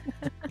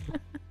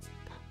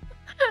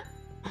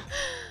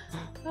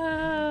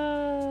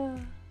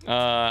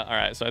 All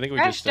right, so I think we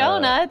Fresh just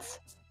donuts.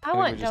 I think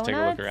want we just donuts.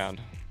 take a look around.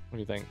 What do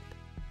you think?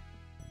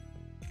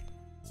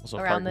 Also,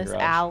 Around parking this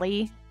garage.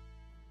 alley.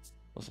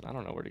 Listen, I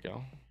don't know where to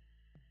go.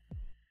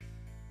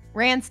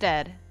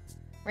 Randstead.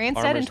 Randstead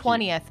Farmers and Keep.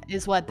 20th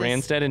is what this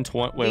Randstead and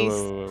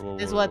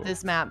wait, is what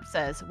this map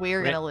says.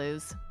 We're Ran- gonna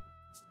lose.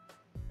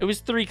 It was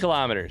 3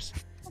 kilometers.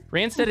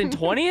 Randstead and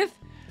 20th?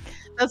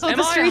 That's what Am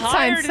the I street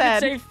higher? sign Did said. it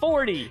say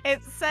 40?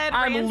 It said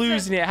I'm Randstead.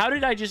 losing it. How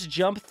did I just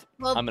jump?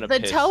 Well, I'm gonna the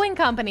piss. towing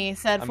company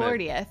said I'm gonna-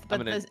 40th, but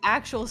I'm gonna- the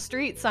actual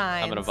street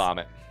sign. I'm gonna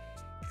vomit.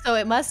 So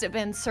it must have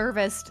been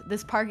serviced.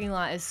 This parking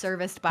lot is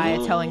serviced by a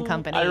towing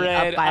company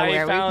up by I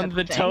where we found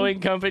put the thing. towing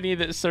company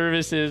that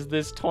services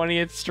this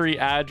 20th Street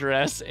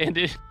address, and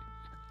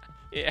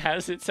it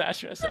has its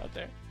address out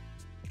there.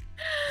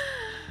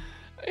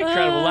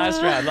 Incredible.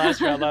 Last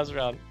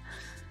round.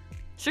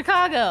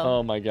 Chicago.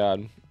 Oh my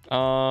god.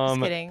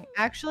 Just kidding.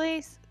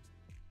 Actually,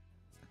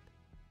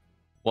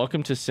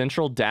 Welcome to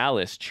Central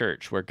Dallas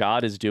Church, where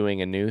God is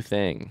doing a new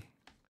thing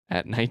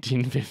at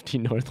 1950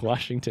 North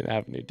Washington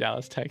Avenue,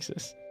 Dallas,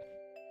 Texas.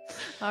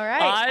 all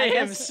right. I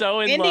am guess so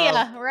in India,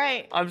 love.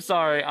 right? I'm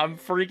sorry. I'm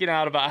freaking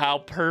out about how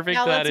perfect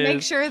Now that let's is.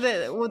 make sure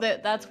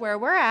that that's where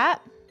we're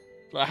at.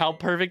 How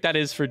perfect that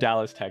is for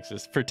Dallas,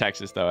 Texas. For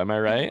Texas, though. Am I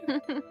right?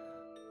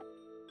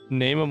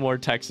 Name a more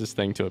Texas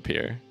thing to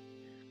appear.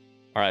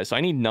 All right, so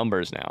I need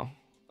numbers now.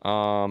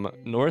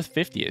 North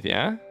 50th,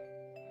 yeah?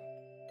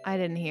 I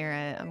didn't hear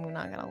it. I'm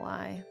not gonna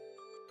lie.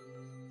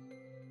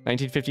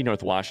 1950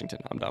 North Washington.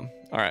 I'm dumb.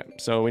 All right,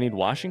 so we need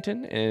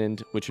Washington, and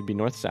which would be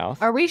north-south.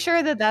 Are we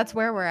sure that that's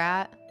where we're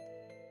at?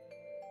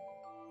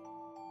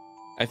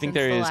 I think since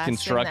there the is last thing that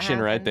construction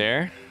right happened?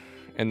 there,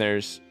 and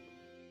there's,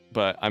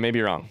 but I may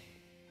be wrong.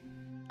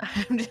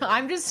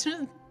 I'm just.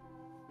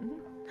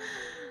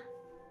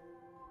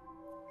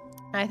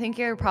 I think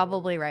you're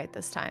probably right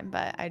this time,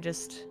 but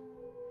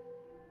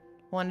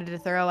Wanted to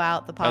throw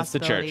out the That's the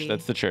possibility. church.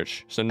 That's the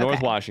church. So North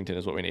Okay. Washington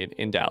is what we need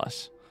in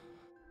Dallas.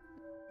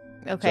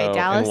 Okay, So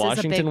Dallas in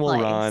Washington is a big will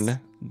place. run.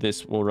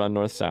 This will run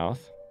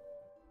north-south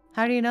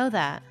How do you know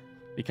that?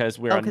 because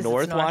we're Oh, on 'cause it's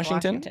North North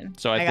Washington. Washington.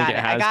 So I think got it it.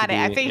 has I got to it.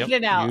 I be- figured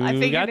yep, it out. I you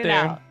figured got it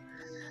there. out.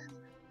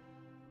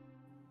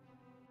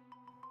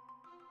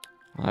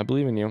 I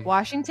believe in you.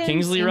 Washington.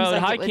 Kingsley seems Road.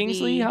 like Hi, it would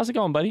Kingsley. be- How's it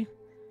going, buddy?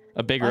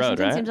 A big road,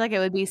 Washington right? seems like it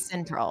would be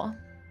central.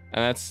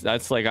 And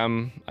that's like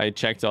I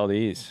checked all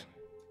these.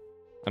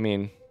 I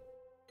mean,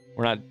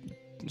 we're not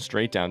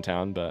straight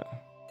downtown, but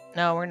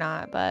No, we're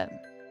not. But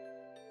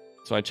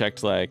so I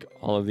checked like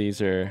all of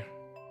these are,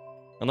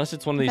 unless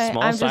it's one of these Okay,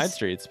 small I'm side just-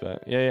 streets.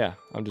 But yeah.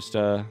 I'm just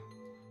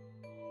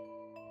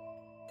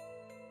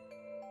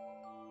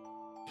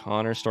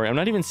Connor story. I'm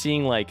not even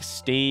seeing like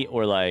state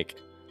or like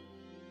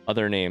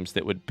other names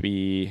that would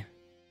be.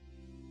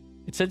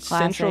 It said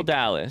Central Classic.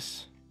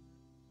 Dallas.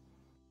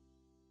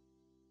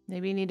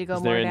 maybe you need to go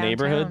Is more there a downtown.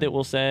 neighborhood that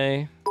will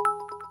say?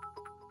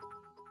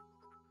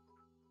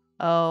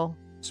 Oh,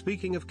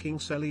 Speaking of King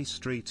Selly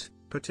Street,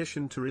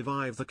 petition to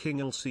revive the King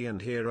LC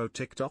and Hero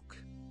TikTok.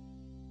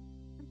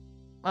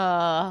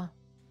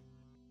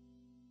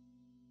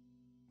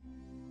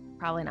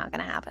 probably not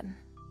gonna happen.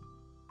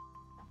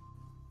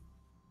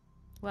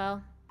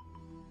 Well,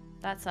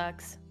 that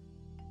sucks.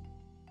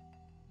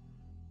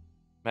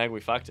 Meg, we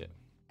fucked it.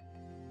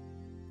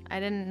 I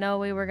didn't know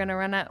we were gonna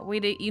run out.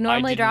 You I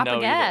normally didn't drop know a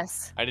either.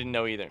 guess. I didn't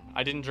know either.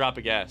 I didn't drop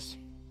a guess.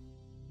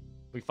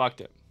 We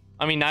fucked it.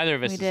 I mean, neither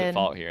of us We is at did.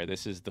 fault here.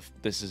 This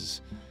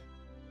is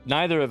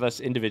neither of us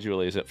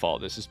individually is at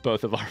fault. This is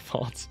both of our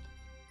faults.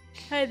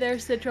 Hey,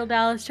 there's Central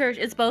Dallas Church.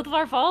 It's both of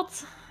our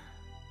faults.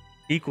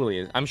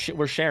 Equally,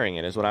 we're sharing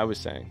it, is what I was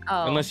saying.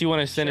 Oh, Unless you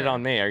want to send it sure.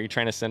 on me. Are you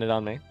trying to send it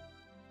on me?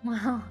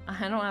 Well,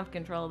 I don't have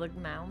control of the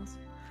mounds.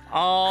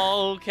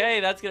 Okay,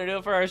 that's gonna do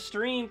it for our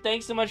stream.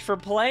 Thanks so much for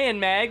playing,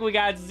 Meg. We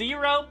got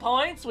 0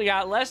 points. We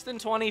got less than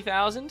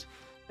 20,000.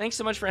 Thanks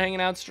so much for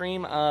hanging out,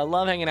 stream.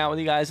 Love hanging out with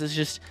you guys. It's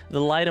just the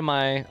light of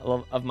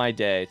my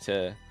day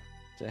to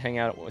hang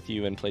out with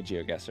you and play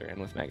GeoGuessr and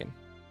with Megan.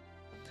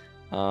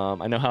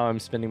 I know how I'm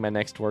spending my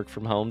next work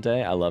from home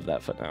day. I love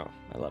that footnote.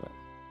 I love it.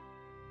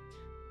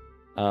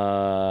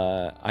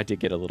 I did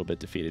get a little bit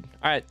defeated.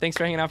 All right, thanks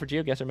for hanging out for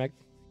GeoGuessr, Meg.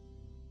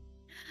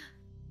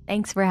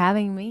 Thanks for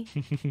having me.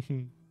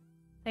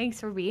 Thanks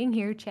for being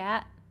here,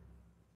 chat.